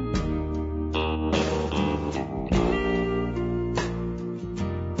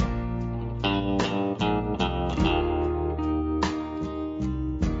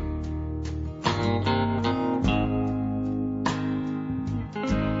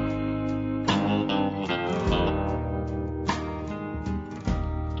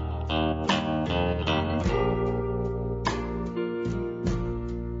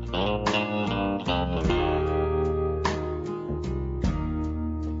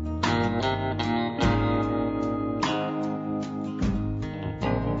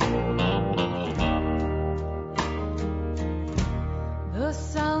 The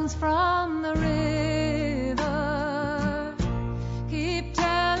sounds from the river keep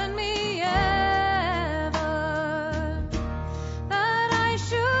telling me ever that I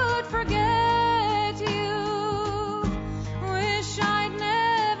should forget you. Wish I'd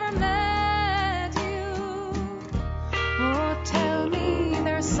never met you. Oh, tell me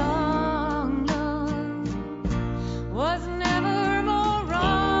their song, love, was never more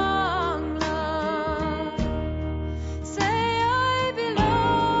wrong, love. Say I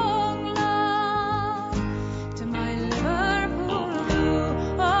belong, love, to my Liverpool.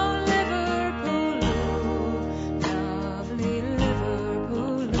 Oh, Liverpool, lovely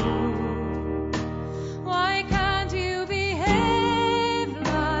Liverpool. Why can't you behave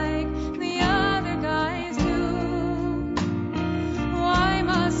like the other guys do? Why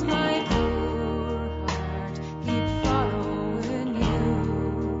must my poor heart keep following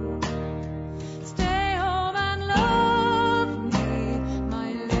you? Stay home and love me,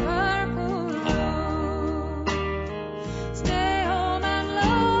 my Liverpool. Stay home and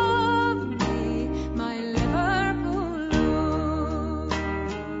love me, my Liverpool.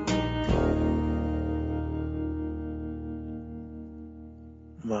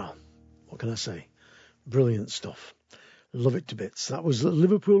 Well, what can I say? Brilliant stuff. Love it to bits. That was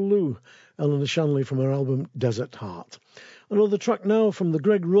Liverpool Lou, Eleanor Shanley from her album Desert Heart. Another track now from the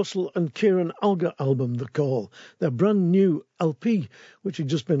Greg Russell and Kieran Alger album, The Call, their brand new LP, which had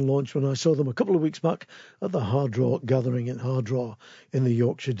just been launched when I saw them a couple of weeks back at the Hardraw Gathering in Hardraw in the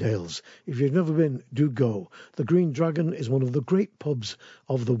Yorkshire Dales. If you've never been, do go. The Green Dragon is one of the great pubs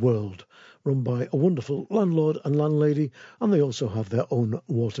of the world, run by a wonderful landlord and landlady, and they also have their own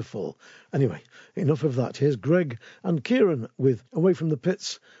waterfall. Anyway, enough of that. Here's Greg and Kieran with Away from the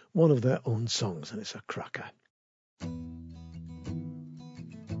Pits, one of their own songs, and it's a cracker.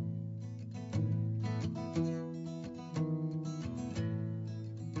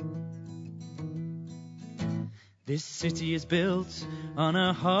 This city is built on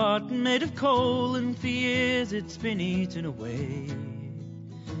a heart made of coal, and for years it's been eaten away.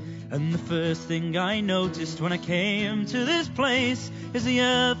 And the first thing I noticed when I came to this place is the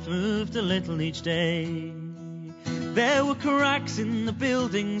earth moved a little each day. There were cracks in the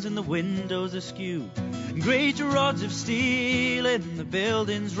buildings and the windows askew, and great rods of steel in the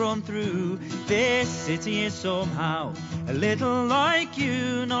buildings run through. This city is somehow a little like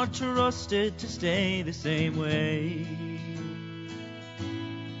you, not trusted to stay the same way.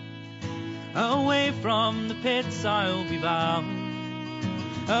 Away from the pits I'll be bound,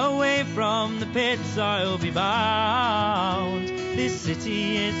 away from the pits I'll be bound. This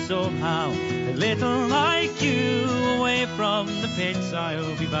city is somehow a little like you. Away from the pits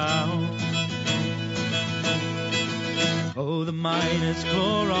I'll be bound. Oh, the miners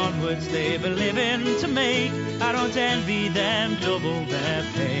claw onwards, they've a living to make. I don't envy them double their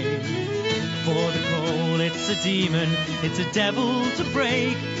pay. For the coal, it's a demon, it's a devil to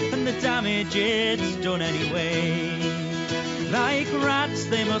break, and the damage it's done anyway. Like rats,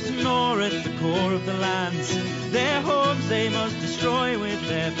 they must gnaw at the core of the lands. Their homes they must destroy with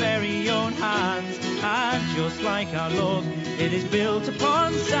their very own hands. And just like our love, it is built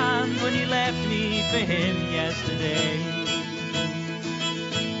upon sand when you left me for him yesterday.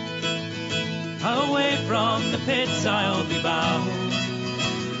 Away from the pits I'll be bound.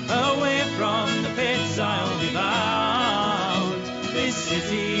 Away from the pits I'll be bound. This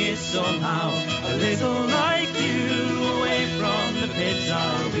city is somehow a little like you. Away from the pits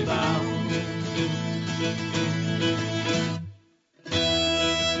I'll be bound.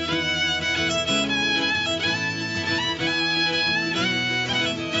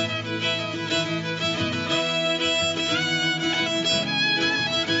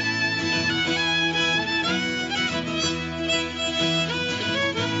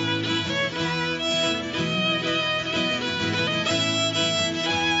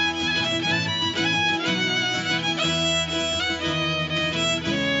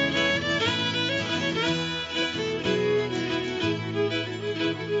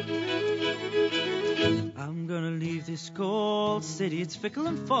 This cold city, it's fickle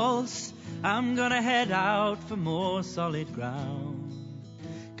and false. I'm gonna head out for more solid ground.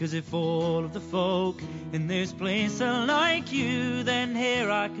 'Cause if all of the folk in this place are like you, then here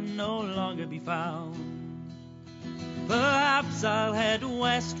I can no longer be found. Perhaps I'll head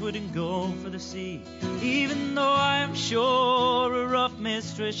westward and go for the sea, even though I'm sure a rough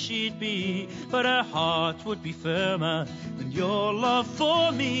mistress she'd be, but her heart would be firmer than your love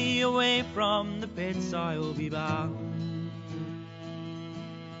for me. Away from the pits I'll be bound.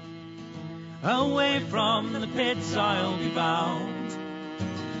 Away from the pits I'll be bound.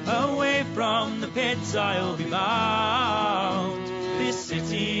 Away from the pits I'll be bound. This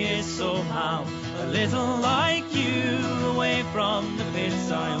city is somehow a little like you. Away from the pits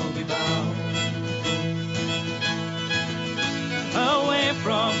I'll be bound. Away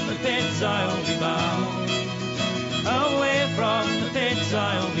from the pits I'll be bound. Away from the pits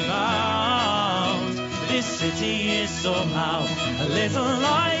I'll be bound. This city is somehow a little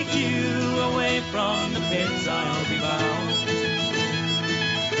like you. Away from the pits I'll be bound.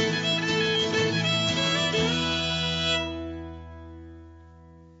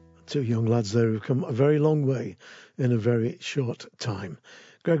 Two young lads there who've come a very long way in a very short time.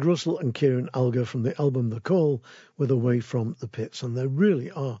 Greg Russell and Kieran Alger from the album The Call with Away from the Pits, and they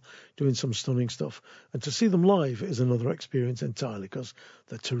really are doing some stunning stuff. And to see them live is another experience entirely, because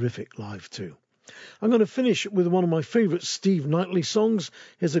they're terrific live too. I'm going to finish with one of my favourite Steve Knightley songs.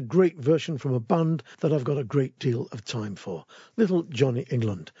 Here's a great version from a band that I've got a great deal of time for, Little Johnny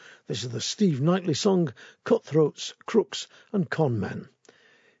England. This is the Steve Knightley song, Cutthroats, Crooks and Con Men.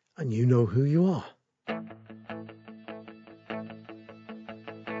 And you know who you are.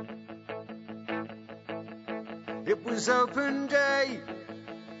 It was open day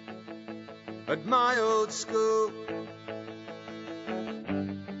at my old school.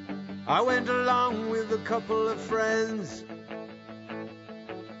 I went along with a couple of friends,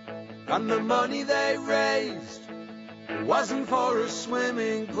 and the money they raised wasn't for a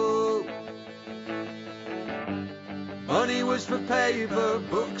swimming pool. Money was for paper,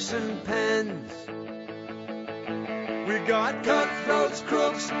 books and pens. We got cutthroats,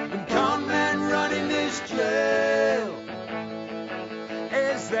 crooks and con men running this jail.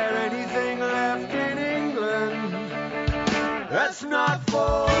 Is there anything left in England that's not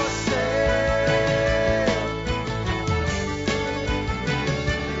for sale?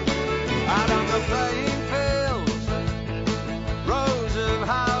 Out on the playing fields, rows of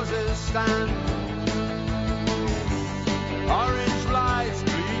houses stand. Orange lights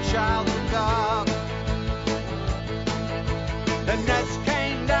reach out the dark. The nets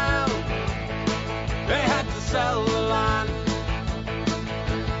came down, they had to sell the land.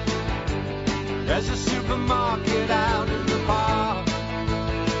 There's a supermarket out in the park.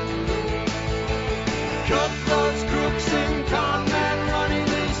 Cutthroats, crooks and con men running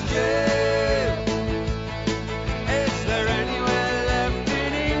this jail. Is there anywhere left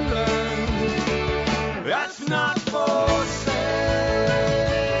in England that's not for sale?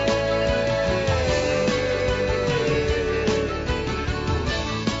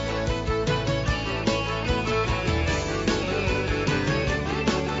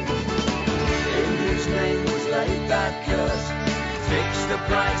 That curse, fix the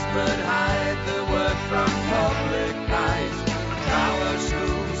price but hide the word from public eyes. Power,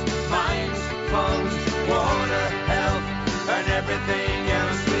 schools, mines, phones, water, health, and everything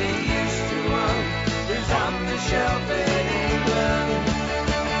else we used to own is on the shelf in England,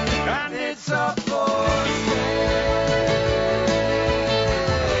 and it's up for sale.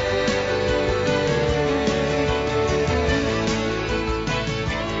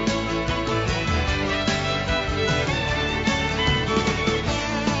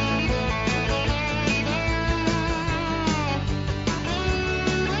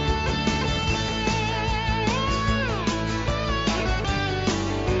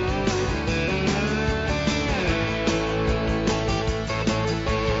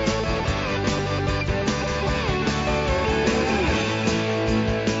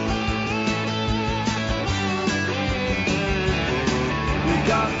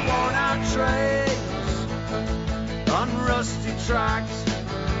 tracks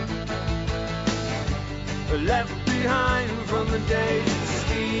left behind from the days of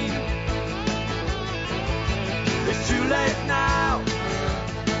Steve. It's too late now,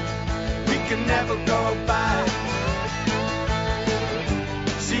 we can never go back.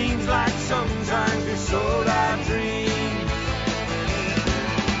 Seems like sometimes we sold our dreams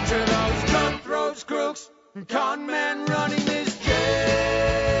to those cutthroats, crooks, and con men running this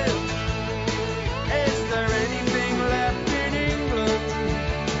jail. Is there anything left in England?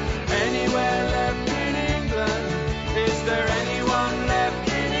 Anywhere left in England? Is there anyone left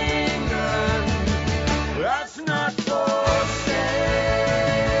in England that's not for sale?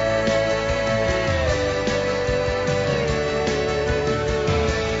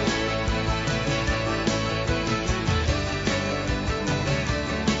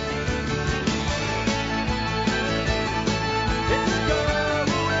 It's go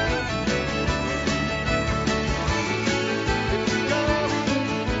away. It's go away.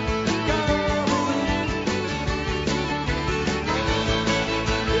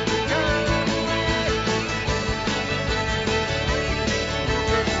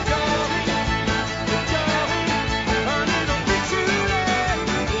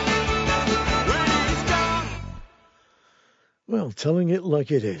 Well, telling it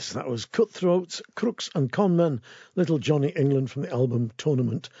like it is. That was Cutthroats, Crooks and Conmen, Little Johnny England from the album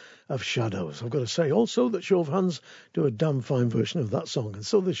Tournament of Shadows. I've got to say also that Show of Hands do a damn fine version of that song, and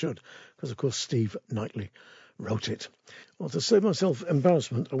so they should, because of course Steve Knightley wrote it. Well, to save myself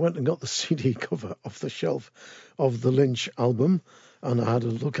embarrassment, I went and got the CD cover off the shelf of the Lynch album, and I had a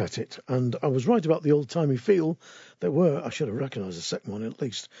look at it, and I was right about the old-timey feel. There were, I should have recognised the second one at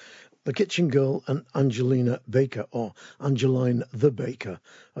least, The Kitchen Girl and Angelina Baker, or Angeline the Baker,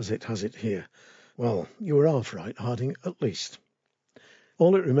 as it has it here. Well, you were half right, Harding, at least.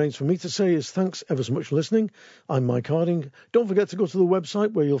 All it remains for me to say is thanks ever so much for listening. I'm Mike Harding. Don't forget to go to the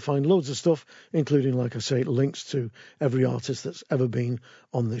website where you'll find loads of stuff, including, like I say, links to every artist that's ever been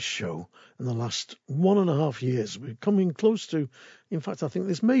on this show in the last 1.5 years. We're coming close to, in fact, I think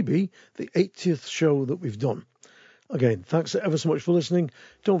this may be the 80th show that we've done. Again, thanks ever so much for listening.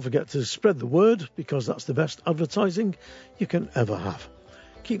 Don't forget to spread the word, because that's the best advertising you can ever have.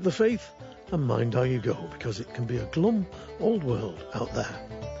 Keep the faith and mind how you go, because it can be a glum old world out there.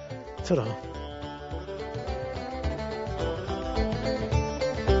 Ta-da.